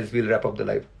 Otherwise, we'll wrap up the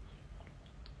live.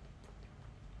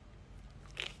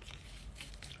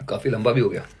 काफी लंबा भी हो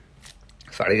गया.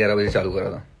 11:30 बजे चालू करा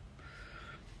था.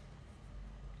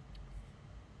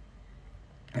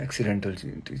 Accidental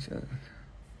teacher.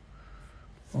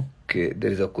 Okay,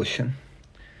 there is a question.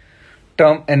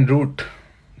 Term en route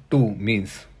to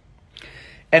means.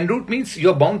 En route means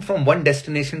you're bound from one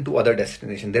destination to other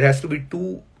destination. There has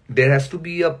to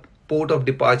be a port of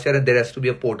departure and there has to be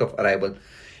a port of arrival.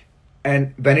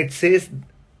 And when it says,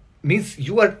 means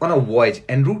you are on a voyage.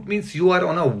 En route means you are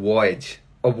on a voyage.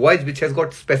 A voyage which has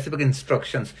got specific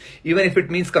instructions, even if it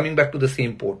means coming back to the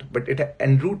same port. But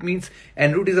en route means,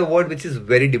 en route is a word which is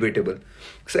very debatable.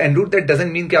 So en route, that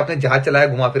doesn't mean कि आपने जहाज चलाया,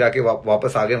 घुमा फिरा के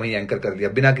वापस आ गए, वहीं एंकर कर दिया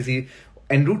बिना किसी.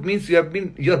 En route means you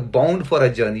are bound for a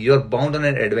journey. You are bound on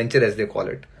an adventure, as they call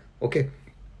it. Okay,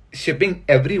 shipping,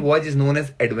 every voyage is known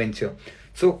as adventure.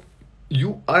 So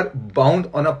you are bound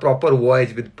on a proper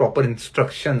voyage with proper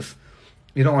instructions,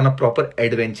 on a proper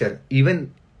adventure.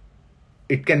 Even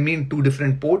it can mean 2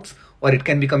 different ports, or it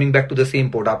can be coming back to the same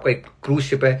port. आपका एक cruise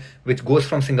ship है which goes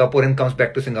from Singapore and comes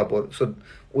back to Singapore. So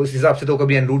उस हिसाब से तो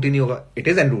कभी en route ही नहीं होगा. It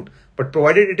is en route, but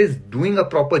provided it is doing a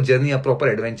proper journey, a proper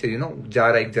adventure, जा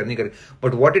रहा है एक journey करे.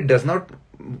 But what it does not,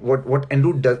 what en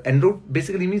route does, en route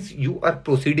basically means you are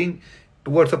proceeding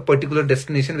towards a particular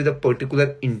destination with a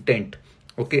particular intent.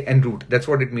 Okay, en route, that's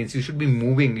what it means. You should be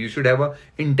moving. You should have a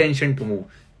intention to move.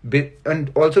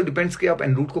 And also depends कि आप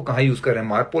en route को कहाँ use कर रहे हैं.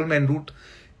 MARPOL में en route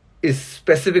is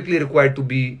specifically required to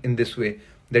be in this way,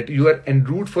 that you are en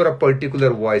route for a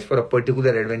particular voyage, for a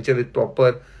particular adventure with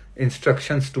proper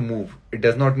instructions to move. It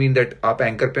does not mean that आप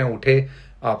anchor पे उठे,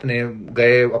 आपने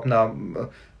गए अपना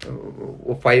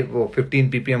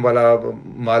 15 ppm वाला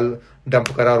माल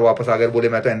dump करा और वापस आ गए, बोले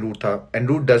मैं तो en route था. En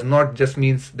route does not just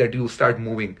means that you start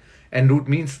moving. En route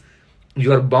means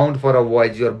you are bound for a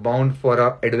voyage, you are bound for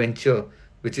a adventure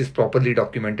which is properly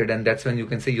documented, and that's when you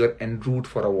can say you are en route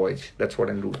for a voyage. That's what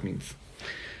en route means.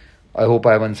 I hope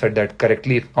I have answered that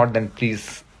correctly. If not, then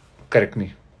please correct me.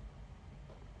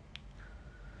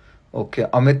 Okay,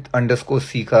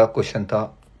 Amit_C का question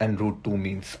था en route to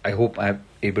means. I hope I am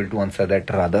able to answer that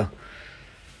rather.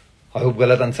 I hope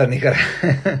गलत answer नहीं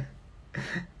करा.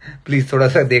 Please थोड़ा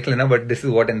सा देख लेना, but this is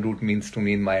what en route means to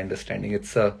me in my understanding.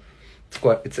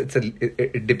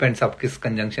 It depends आप किस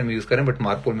conjunction में यूज करें, बट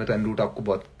मार्पोल में तो en route आपको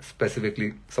बहुत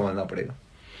स्पेसिफिकली समझना पड़ेगा.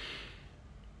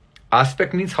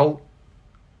 Aspect means how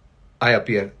I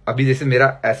appear. अभी जैसे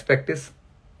मेरा aspect is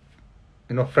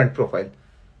front profile.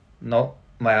 Now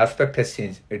my aspect has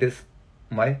changed. It is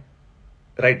my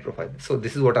the right profile. So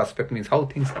this is what aspect means, how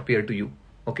things appear to you.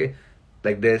 Okay,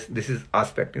 like this is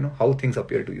aspect, you know, how things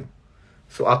appear to you.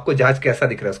 So आपको जहाज कैसा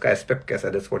दिख रहा है, उसका aspect कैसा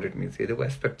है, that's what it means. ये देखो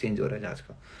एस्पेक्ट चेंज हो रहा है जहाज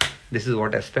का. This is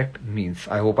what aspect means.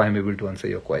 I hope I am able to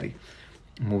answer your query.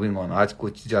 Moving on. आज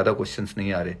कुछ ज्यादा क्वेश्चंस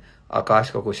नहीं आ रहे. आकाश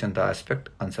का क्वेश्चन था, एस्पेक्ट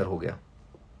आंसर हो गया.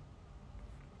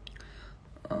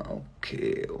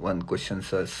 Okay, one question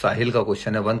sir. साहिल का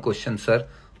क्वेश्चन है, वन क्वेश्चन सर,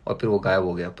 और फिर वो गायब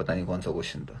हो गया, पता नहीं कौन सा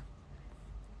क्वेश्चन था.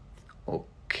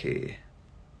 Okay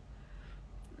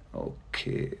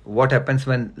okay. What happens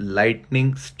when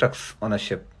lightning स्ट्रक्स on a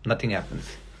ship? Nothing happens.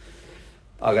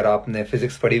 अगर आपने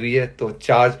फिजिक्स पढ़ी हुई है तो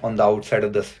charge on the outside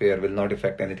of the sphere will not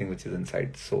effect anything which is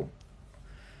inside. सो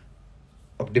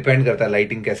अब डिपेंड करता है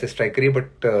लाइटिंग कैसे स्ट्राइक करिए,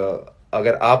 बट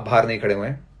अगर आप बाहर नहीं खड़े हुए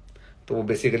हैं तो वो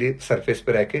बेसिकली सरफेस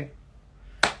पे रह के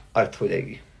अर्थ हो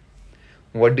जाएगी.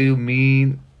 What do you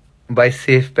mean by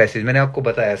safe passage? मैंने आपको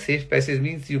बताया, safe passage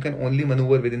means you can only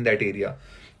manoeuvre with in that area.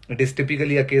 It is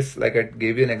typically a case, like I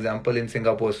gave you an example in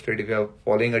Singapore Strait, if you are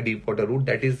following a deep water route,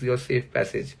 that is your safe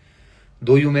passage.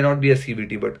 Though you may not be a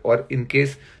CBT, but or in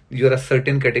case you are a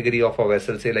certain category of a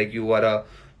vessel, say like you are a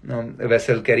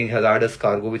vessel carrying hazardous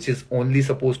cargo, which is only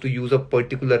supposed to use a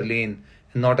particular lane,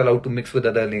 not allowed to mix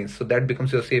with other lanes. So that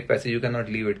becomes your safe passage. You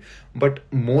cannot leave it. But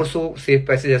more so, safe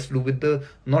passage has to do with the,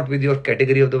 not with your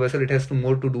category of the vessel. It has to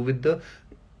more to do with the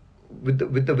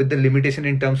with the limitation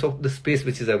in terms of the space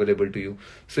which is available to you.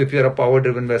 So if you are a power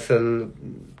driven vessel,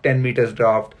 10 meters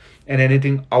draft, and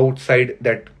anything outside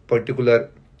that particular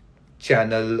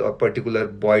channel or particular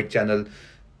buoyed channel,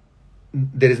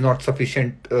 there is not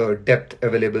sufficient depth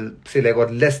available, say like, or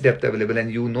less depth available,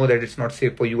 and you know that it's not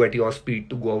safe for you at your speed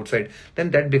to go outside,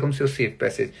 then that becomes your safe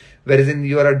passage. Whereas in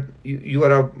you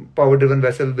are a power driven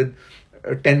vessel with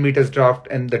 10 meters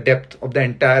draft, and the depth of the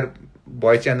entire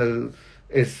buoy channel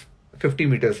is 50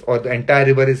 meters, or the entire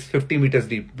river is 50 meters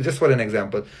deep, just for an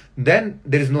example, then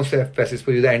there is no safe passage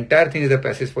for you. The entire thing is a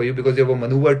passage for you because you have a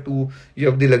maneuver you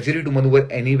have the luxury to maneuver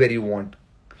anywhere you want.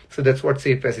 So that's what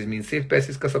safe passage means. Safe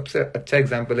passage का सबसे अच्छा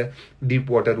example है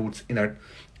deep water routes in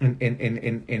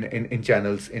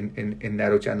channels, in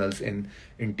narrow channels,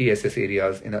 in TSS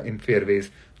areas, in fairways,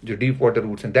 जो deep water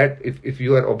routes, and that if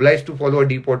you are obliged to follow a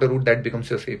deep water route, that becomes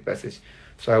your safe passage.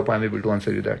 So I hope I am able to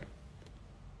answer you that.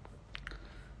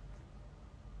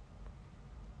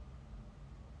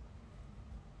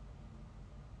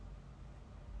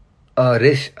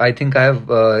 रिश, I think I have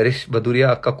रिश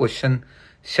Bhaduria का question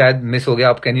शायद miss हो गया.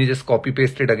 आप can you just copy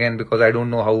paste it again, because I don't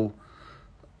know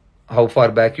how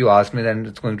far back you asked me, and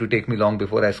it's going to take me long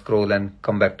before I scroll and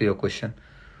come back to your question.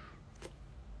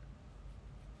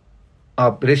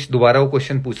 आप रिश दोबारा वो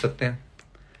question पूछ सकते हैं.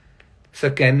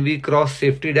 Sir can we cross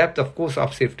safety depth? Of course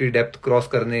आप safety depth cross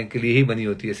करने के लिए ही बनी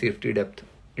होती है safety depth.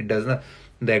 It does not,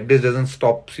 the एक्डिस doesn't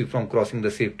stop you from crossing the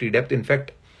safety depth.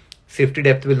 In fact safety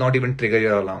depth will not even trigger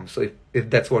your alarm. So if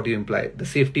that's what you imply, the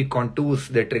safety contours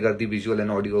that trigger the visual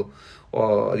and audio, or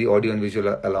the audio and visual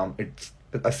alarm,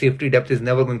 a safety depth is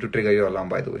never going to trigger your alarm,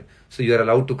 by the way. So you are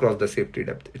allowed to cross the safety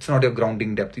depth. It's not your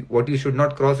grounding depth. What you should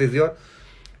not cross is your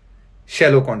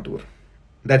shallow contour.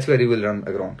 That's where you will run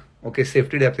aground. Okay,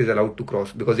 safety depth is allowed to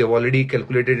cross because you have already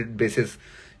calculated it basis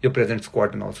your present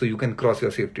squat and all. So you can cross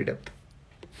your safety depth.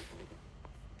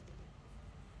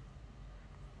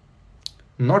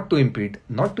 Not to impede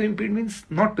means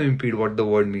not to impede. What the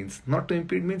word means, not to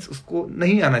impede means उसको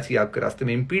नहीं आना चाहिए आपके रास्ते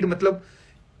में. impede मतलब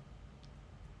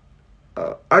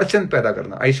अड़चन पैदा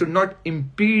करना. I should not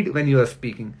impede when you are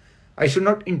speaking. I should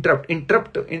not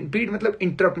interrupt. Impede मतलब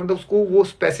interrupt, मतलब उसको वो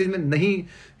पैसेज में नहीं,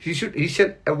 he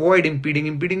shall avoid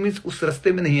impeding. impeding means उस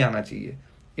रास्ते में नहीं आना चाहिए.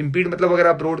 impede मतलब अगर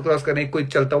आप रोड क्रॉस कर रहे हैं, कोई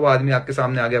चलता हुआ आदमी आपके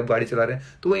सामने आ गया, आप गाड़ी चला रहे हैं,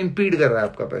 तो वो impede कर रहा है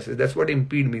आपका passage. That's what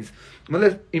impede means.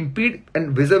 मतलब impede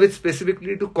and vis-a-vis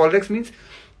specifically to COLREGS means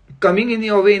coming in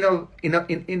your way in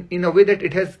a way that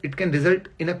it can result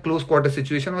in a close quarter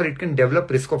situation, or it can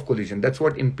develop risk of collision. That's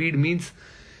what impede means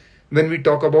when we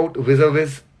talk about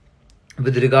vis-a-vis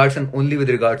with regards and only with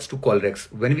regards to COLREGS.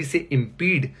 When we say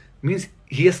impede means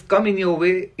he has come in your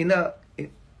way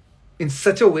in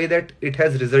such a way that it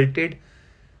has resulted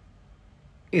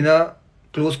in a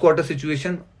close quarter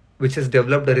situation which has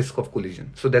developed a risk of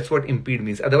collision. So that's what impede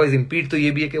means. Otherwise impede तो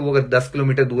ये भी है कि वो अगर 10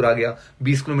 kilometre दूर आ गया,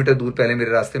 20 kilometre दूर पहले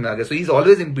मेरे रास्ते में आ गया, so he is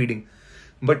always impeding.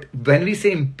 But when we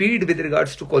say impede with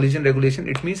regards to collision regulation,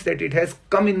 it means that it has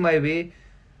come in my way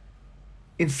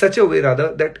in such a way rather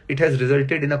that it has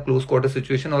resulted in a close quarter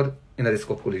situation or in a risk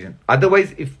of collision.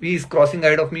 Otherwise, if he is crossing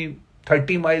ahead of me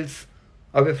 30 miles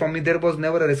away from me, there was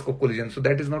never a risk of collision. So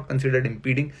that is not considered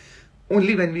impeding.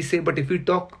 Only when we say, but if we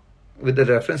talk with the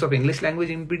reference of English language,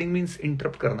 impeding means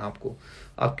interrupt करना, आपको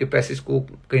आपके passage को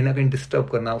कहीं ना कहीं disturb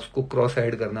करना, उसको cross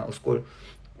head करना, उसको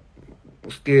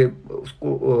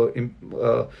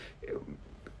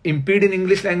impede in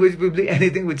English language will be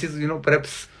anything which is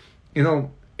perhaps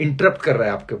interrupt कर रहा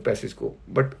है आपके पैसेज को,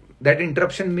 but that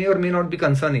interruption may or may not be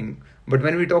concerning. But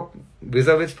when we talk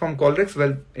vis-a-vis from COLREGS,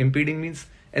 well, impeding means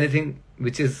anything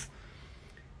which is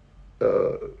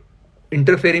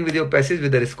interfering with your passage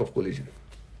with the risk of collision.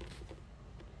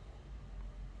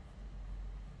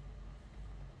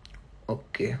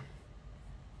 Okay.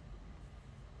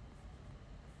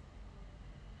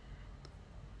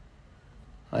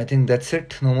 I think that's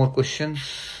it. No more questions.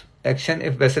 Action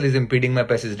if vessel is impeding my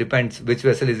passage. Depends which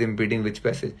vessel is impeding which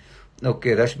passage.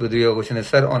 Okay, Rash Budriya question is,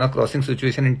 sir, on a crossing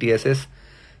situation in TSS,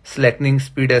 slackening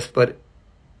speed as per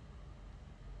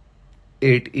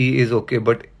 8E is okay,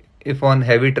 but if on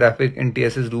heavy traffic in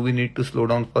TSS, do we need to slow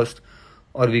down first,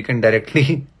 or we can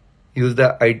directly use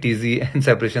the ITZ and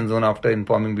separation zone after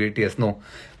informing BATS? No,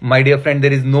 my dear friend,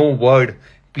 there is no word.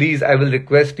 Please, I will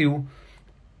request you.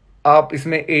 आप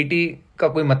इसमें 80 का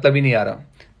कोई मतलब ही नहीं आ रहा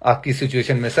आपकी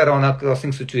situation में. Sir, on a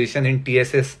crossing situation in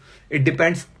TSS, it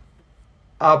depends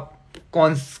आप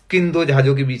किन दो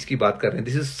जहाजों के बीच की बात कर रहे हैं.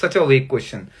 दिस इज सच अ वेग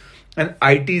question. And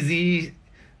ITZ,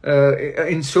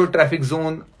 ensure traffic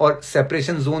zone और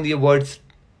सेपरेशन जोन, ये वर्ड्स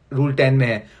रूल 10 में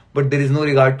है, but there is no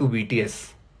regard to BTS.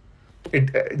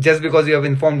 Just because you have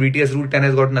informed BTS, rule 10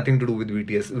 has got nothing to do with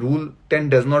BTS. Rule 10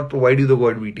 does not provide you the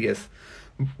word BTS.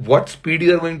 What speed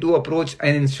you are going to approach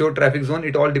and ensure traffic zone,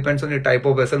 it all depends on your type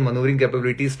of vessel, maneuvering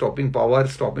capabilities, stopping power,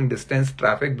 stopping distance,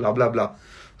 traffic, blah blah blah.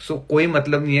 So कोई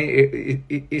मतलब नहीं है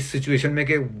इस situation में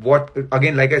कि what,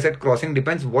 again like I said, crossing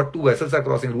depends what two vessels are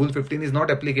crossing. Rule 15 is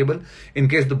not applicable in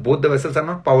case both the vessels are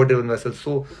not power driven vessels.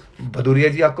 So Bhadauria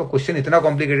जी, आपका question इतना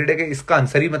complicated है कि इसका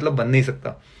आंसर ही मतलब बन नहीं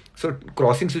सकता. So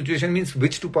crossing situation means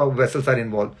which two power vessels are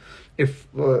involved. If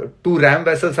two ram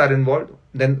vessels are involved,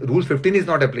 then rule 15 is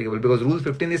not applicable, because rule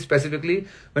 15 is specifically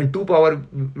when two power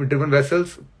driven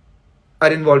vessels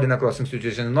are involved in a crossing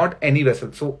situation, not any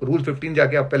vessel. So rule 15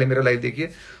 जाके आप पहले मेरा live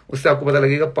देखिए, उससे आपको पता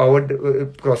लगेगा powered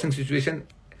crossing situation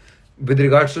with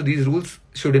regards to these rules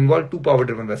should involve two power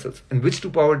driven vessels. And which two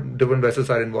power driven vessels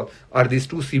are involved? Are these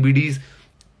two CBDs?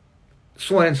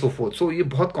 So on and so forth. So ये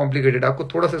बहुत complicated,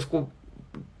 आपको थोड़ा सा इसको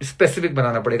specific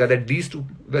बनाना पड़ेगा that these two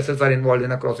vessels are involved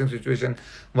in a crossing situation.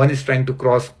 One is trying to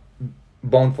cross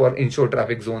bound for inshore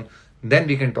traffic zone. Then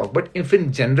we can talk. But if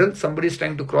in general somebody is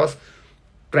trying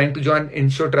to join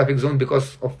inshore traffic zone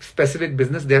because of specific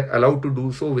business, they are allowed to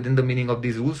do so within the meaning of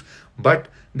these rules. But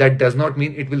that does not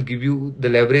mean it will give you the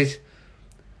leverage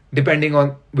depending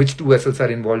on which two vessels are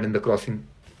involved in the crossing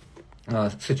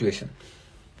situation.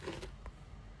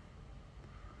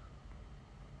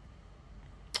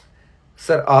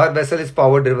 Sir, our vessel is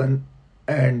power driven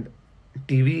and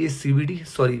TV is CBD.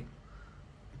 Sorry,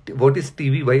 what is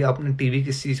TV? भाई आपने TV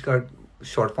किस चीज का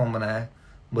short form बनाया है,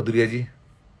 बदुरिया जी?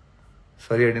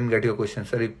 Sorry, I didn't get your question.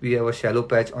 Sir, if we have a shallow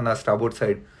patch on our starboard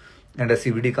side and a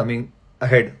CBD coming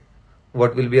ahead,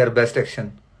 what will be our best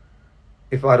action?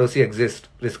 If ROC exists,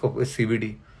 risk of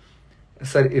CBD.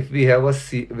 Sir, if we have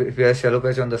a shallow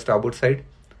patch on the starboard side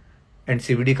and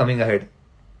CBD coming ahead,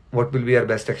 what will be our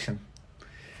best action?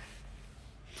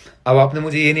 अब आपने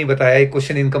मुझे ये नहीं बताया, एक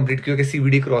question incomplete क्यों कि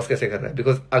CBD cross कैसे कर रहा है.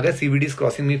 बिकॉज अगर CBD is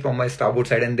crossing me from my starboard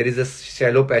side and there is a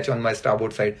shallow patch on my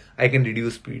starboard side, I can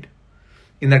reduce speed.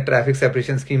 In a traffic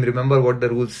separation scheme, remember what the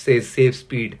rules says, safe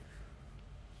speed.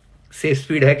 Safe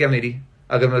speed है क्या मेरी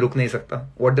अगर मैं रुक नहीं सकता?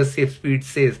 What does safe speed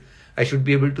says? I should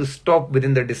be able to stop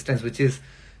within the distance which is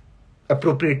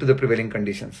appropriate to the prevailing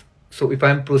conditions. So if I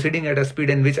am proceeding at a speed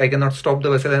in which I cannot stop the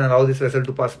vessel and allow this vessel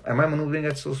to pass, am I maneuvering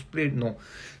at so speed? No.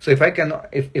 So if I cannot,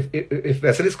 if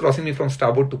vessel is crossing me from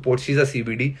starboard to port, she's a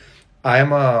CBD, I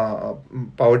am a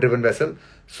power driven vessel.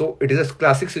 So it is a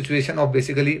classic situation of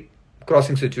basically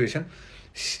crossing situation.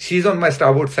 She's on my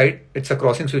starboard side. It's a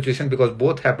crossing situation because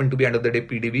both happen to be end of the day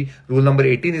PDB. Rule number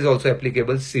 18 is also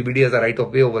applicable. CBD has a right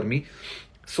of way over me.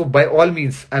 So by all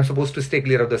means, I'm supposed to stay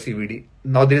clear of the CBD.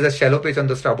 Now there is a shallow pitch on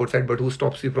the starboard side, but who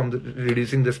stops you from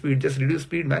reducing the speed? Just reduce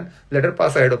speed, man. Let her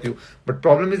pass ahead of you. But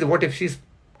problem is, what if she's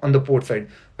on the port side?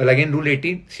 Well, again, rule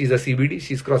 18, she's a CBD.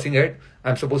 She's crossing ahead.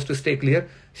 I'm supposed to stay clear.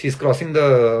 She's crossing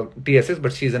the TSS,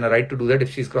 but she's in a right to do that if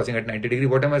she's crossing at 90 degrees.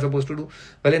 What am I supposed to do?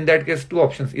 Well, in that case, two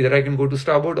options. Either I can go to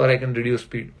starboard or I can reduce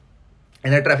speed.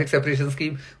 In a traffic separation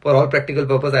scheme, for all practical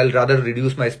purpose, I'll rather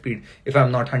reduce my speed if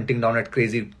I'm not hunting down at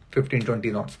crazy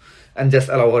 15-20 knots and just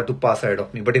allow her to pass ahead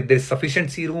of me. But if there is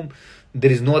sufficient sea room,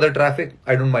 there is no other traffic,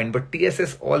 I don't mind. But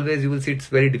TSS, always you will see it's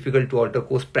very difficult to alter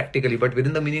course practically. But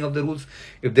within the meaning of the rules,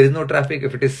 if there is no traffic,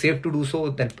 if it is safe to do so,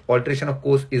 then alteration of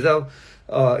course is a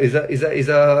so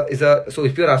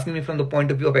if you're asking me from the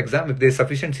point of view of exam, if there is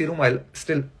sufficient sea room, I'll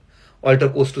still alter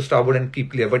course to starboard and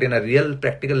keep clear. But in a real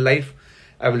practical life,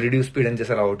 I will reduce speed and just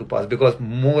allow it to pass, because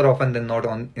more often than not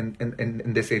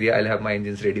in this area, I'll have my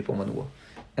engines ready for maneuver.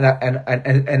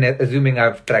 And assuming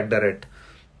I've tracked her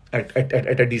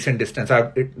at a decent distance,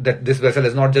 that this vessel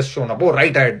has not just shown up, oh,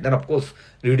 right ahead, then of course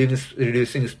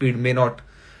reducing speed may not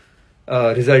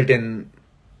result in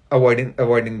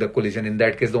avoiding the collision. In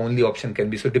that case, the only option can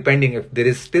be, so depending if there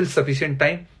is still sufficient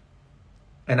time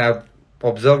and I've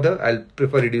observed her, I'll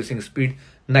prefer reducing speed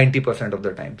 90% of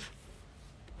the times.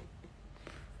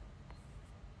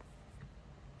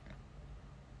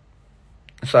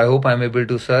 So I hope I'm able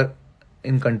to, sir.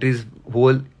 In countries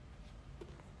whole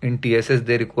in TSS,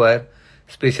 they require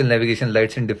spatial navigation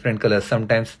lights in different colors.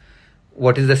 Sometimes,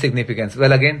 what is the significance?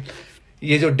 Well, again,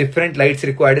 ये जो different lights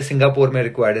required है, Singapore में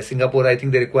required है. Singapore, I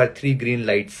think they require 3 green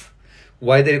lights.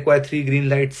 Why they require 3 green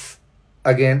lights?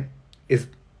 Again, is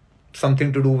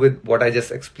something to do with what I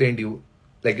just explained to you.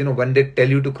 Like, you know, when they tell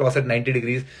you to cross at 90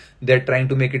 degrees, they're trying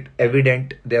to make it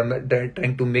evident. They're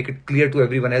trying to make it clear to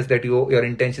everyone else that your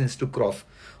intention is to cross.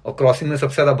 और crossing में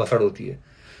सबसे ज़्यादा भसड़ होती है.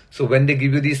 So when they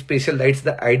give you these spatial lights,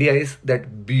 the idea is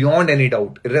that beyond any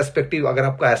doubt, irrespective अगर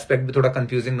आपका aspect भी थोड़ा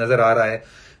confusing नजर आ रहा है,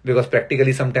 because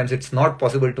practically sometimes it's not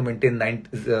possible to maintain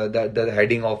the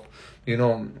heading of, you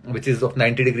know, which is of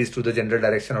 90 degrees to the general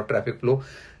direction of traffic flow,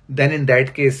 then in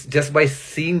that case, just by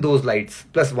seeing those lights,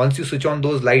 plus once you switch on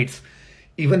those lights,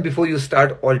 even before you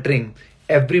start altering,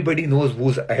 everybody knows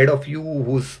who's ahead of you,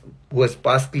 who has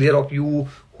passed clear of you,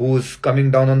 who's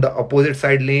coming down on the opposite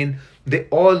side lane. They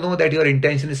all know that your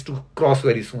intention is to cross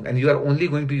very soon, and you are only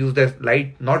going to use that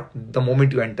light not the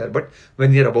moment you enter, but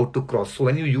when you're about to cross. So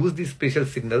when you use these spatial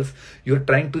signals, you're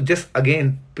trying to just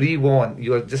again pre-warn,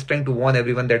 you are just trying to warn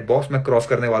everyone that boss, मैं cross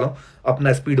करने वाला हूँ,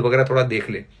 अपना speed वगैरह थोड़ा देख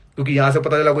ले, क्योंकि यहाँ से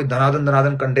पता चला कोई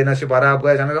धनाधन कंटेनर शिप आ रहा है आपको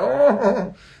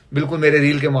अचानक, बिल्कुल मेरे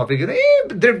रील के माफी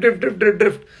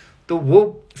ड्रिफ्ट. तो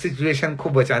वो सिचुएशन को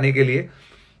बचाने के लिए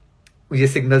ये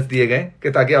सिग्नल्स दिए गए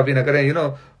कि ताकि आप ये ना करें, you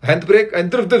know, hand brake and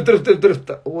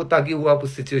द्रिफ्ट, वो ताकि वो आप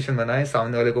उस सिचुएशन बनाए,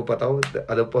 सामने वाले को पता हो, the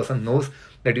other person knows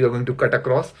that you are going to cut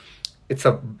across.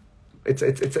 It's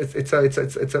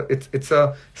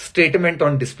a statement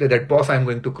on display that boss, I am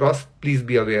going to cross, please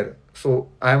be aware. So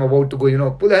I am about to go, you know,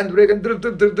 pull hand brake and drift.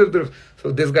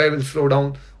 So this guy will slow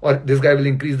down, or this guy will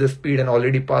increase the speed and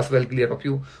already pass well clear of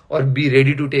you, or be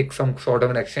ready to take some sort of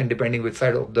an action depending which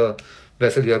side of the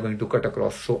vessel you are going to cut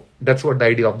across. So that's what the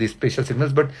idea of these spatial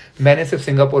signals. But मैंने सिर्फ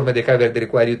Singapore में देखा है where they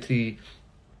require you 3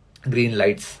 green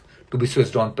lights to be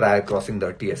switched on prior crossing the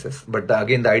TSS. But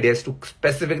again, the idea is to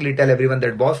specifically tell everyone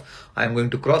that boss, I am going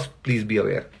to cross, please be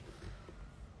aware.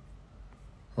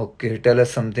 Okay, tell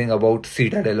us something about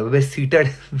Citadel. अबे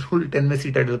Citadel Rule 10 में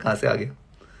Citadel कहाँ से आ गया?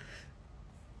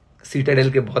 Citadel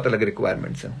के बहुत अलग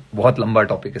requirements हैं. बहुत लंबा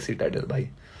topic है Citadel भाई.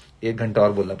 1 घंटा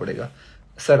और बोलना पड़ेगा.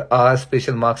 Sir, are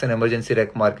special marks and emergency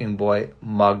wreck marking buoy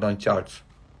marked on charts?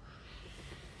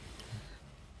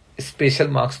 Special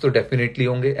marks तो डेफिनेटली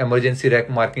होंगे. इमरजेंसी रैक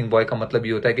मार्किंग बॉय का मतलब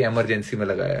ये होता है कि इमरजेंसी में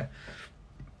लगाया है.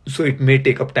 So it may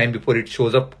take up time before it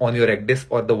shows up on your एक्डिस,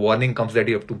 और the warning comes that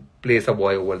you have to place a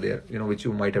boy over there, you know, which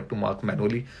you might have to mark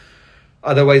manually.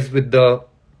 Otherwise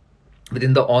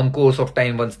within the on course of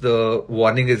time, once the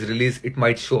warning is released, it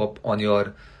might show up on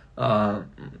your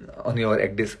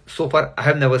ECDIS. So far, I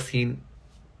have never seen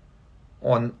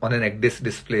on an ECDIS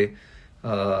display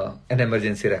an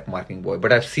emergency rack marking buoy,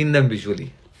 but I've seen them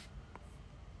visually.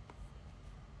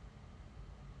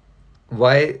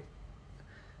 Why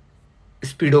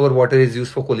speed over water is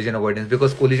used for collision avoidance?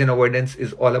 Because collision avoidance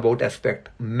is all about aspect.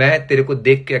 मैं तेरे को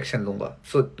देख के action लूंगा.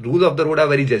 So rules of the road are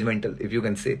very judgmental, if you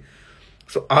can say.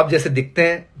 So आप जैसे दिखते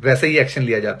हैं वैसे ही एक्शन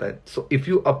लिया जाता है. So if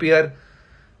you appear,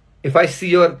 if I see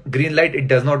your green light, it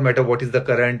does not matter what is the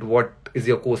current, what is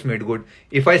your course made good.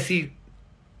 If I see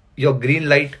your green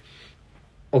light,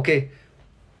 okay,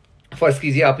 फर्ज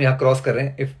कीजिए आप यहाँ cross कर रहे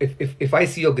हैं. If I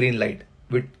see your green light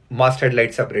with masthead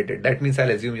light separated, that means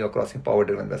I'll assume you're crossing power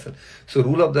driven vessel. So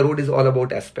rule of the road is all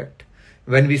about aspect.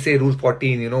 When we say rule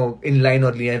 14, you know, inline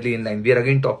or linearly inline, we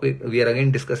are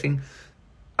again discussing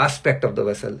aspect of the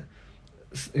vessel,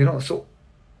 you know. So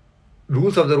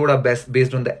rules of the road are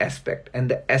based on the aspect, and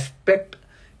the aspect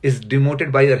is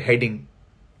denoted by your heading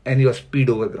and your speed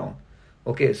over ground.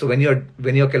 Okay, so when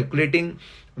you're calculating,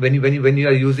 when you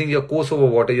are using your course over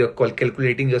water, you're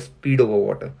calculating your speed over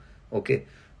water. Okay,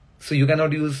 so you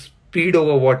cannot use speed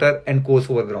over water and course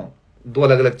over ground. दो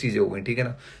अलग अलग चीजें हो गई, ठीक है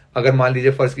ना. अगर मान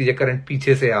लीजिए फर्ज कीजिए करंट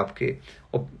पीछे से आपके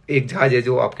और एक जहाज है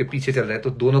जो आपके पीछे चल रहा है, तो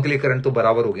दोनों के लिए करंट तो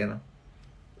बराबर हो गया ना,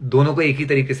 दोनों को एक ही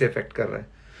तरीके से इफेक्ट कर रहा है.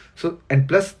 So and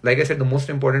plus like I said the most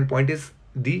important point is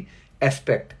the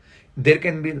aspect. There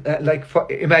can be like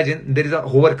imagine there is a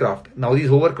hovercraft. Now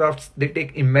these hovercrafts, they take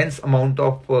immense amount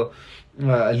of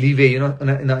leeway, you know,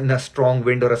 in a strong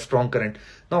wind or a strong current.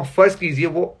 Now first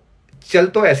कीजिए वो चल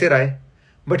तो ऐसे रहा है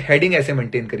but heading ऐसे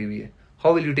maintain करी हुई है.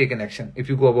 How will you take an action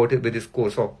if you go about it with this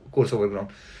course over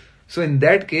ground? So in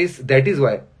that case, that is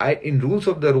why in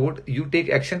rules of the road you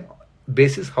take action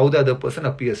basis how the other person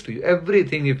appears to you.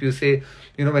 Everything, if you say,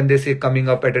 you know, when they say coming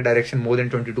up at a direction more than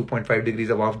 22.5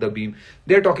 degrees above the beam,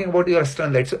 they are talking about your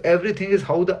stern light. So everything is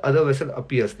how the other vessel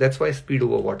appears. That's why speed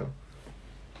over water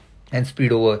and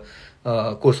speed over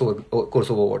course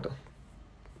over water.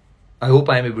 I hope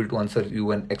I am able to answer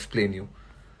you and explain you.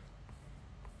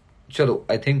 चलो,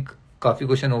 I think काफी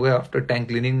question हो गए. After tank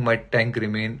cleaning my tank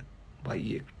remain. भाई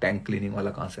ये tank cleaning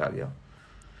वाला कहाँ से आ गया?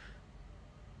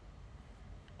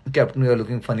 Captain you are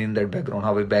looking funny in that background.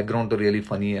 हाँ भाई, बैकग्राउंड तो रियली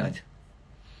फनी है आज.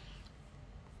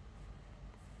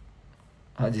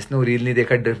 हाँ, जिसने वो रील नहीं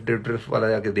देखा ड्रिफ्ट वाला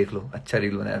जाके देख लो, अच्छा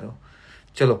रील बनाया तो.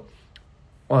 चलो,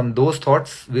 on those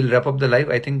thoughts we'll wrap up the live.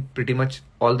 I think pretty much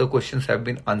all the questions have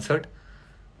been answered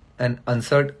and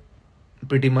answered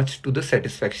pretty much to the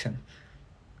satisfaction.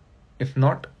 If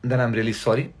not, then I'm really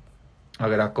sorry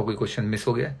अगर आपका कोई question miss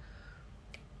हो गया.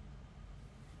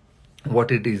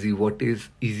 What is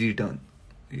easy turn?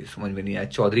 ये समझ में नहीं आया.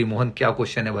 चौधरी मोहन, क्या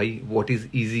क्वेश्चन है भाई? What is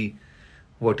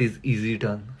easy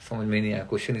turn? समझ में नहीं आया,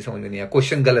 क्वेश्चन ही समझ में नहीं आया.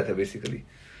 क्वेश्चन गलत है basically.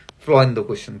 Flaw in the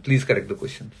question. Please correct the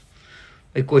question.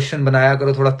 एक क्वेश्चन बनाया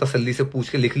करो, थोड़ा तसल्ली से पूछ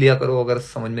के लिख लिया करो अगर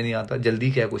समझ में नहीं आता.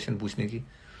 जल्दी क्या है क्वेश्चन पूछने की?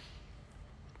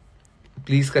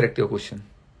 Please correct your question.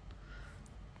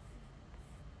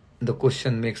 The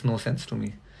question makes no sense to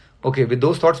me. Okay, with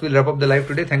those thoughts will wrap up the live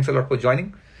today. Thanks a lot for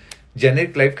joining.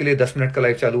 Generic live के लिए 10 मिनट का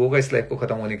लाइव चालू होगा इस live को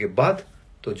खत्म होने के बाद,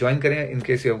 तो ज्वाइन करें. In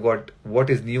case you have got what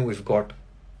is new is got.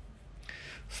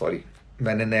 Sorry,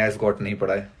 मैंने नया इज गॉट नहीं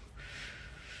पढ़ा है.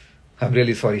 I am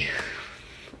really sorry.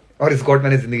 और इस गॉड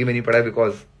मैंने जिंदगी में नहीं पढ़ा है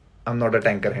because I am not a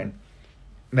tanker hand.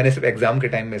 मैंने सिर्फ एग्जाम के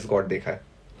टाइम में इस गॉड देखा है,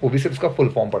 वो भी सिर्फ उसका फुल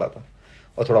फॉर्म पढ़ा था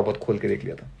और थोड़ा बहुत खोल के देख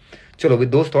लिया था. चलो, with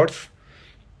those thoughts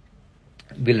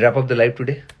will wrap up the live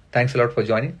today. Thanks a lot for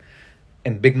joining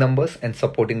in big numbers and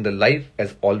supporting the live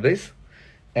as always,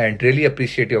 and really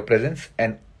appreciate your presence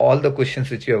and all the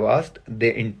questions which you have asked.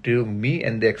 They intrigue me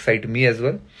and they excite me as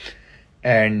well.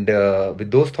 And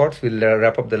with those thoughts we'll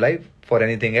wrap up the live. For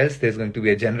anything else, there's going to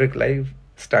be a generic live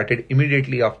started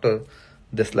immediately after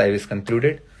this live is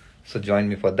concluded, so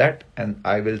join me for that, and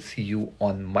I will see you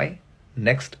on my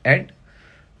next. And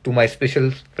to my special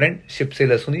friend Ship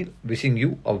Sailor Sunil, wishing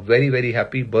you a very very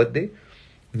happy birthday.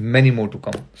 Many more to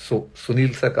come. So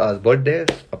Sunil sir का आज birthday है,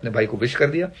 अपने भाई को wish कर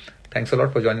दिया. Thanks a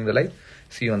lot for joining the live.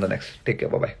 See you on the next. Take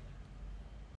care. Bye bye.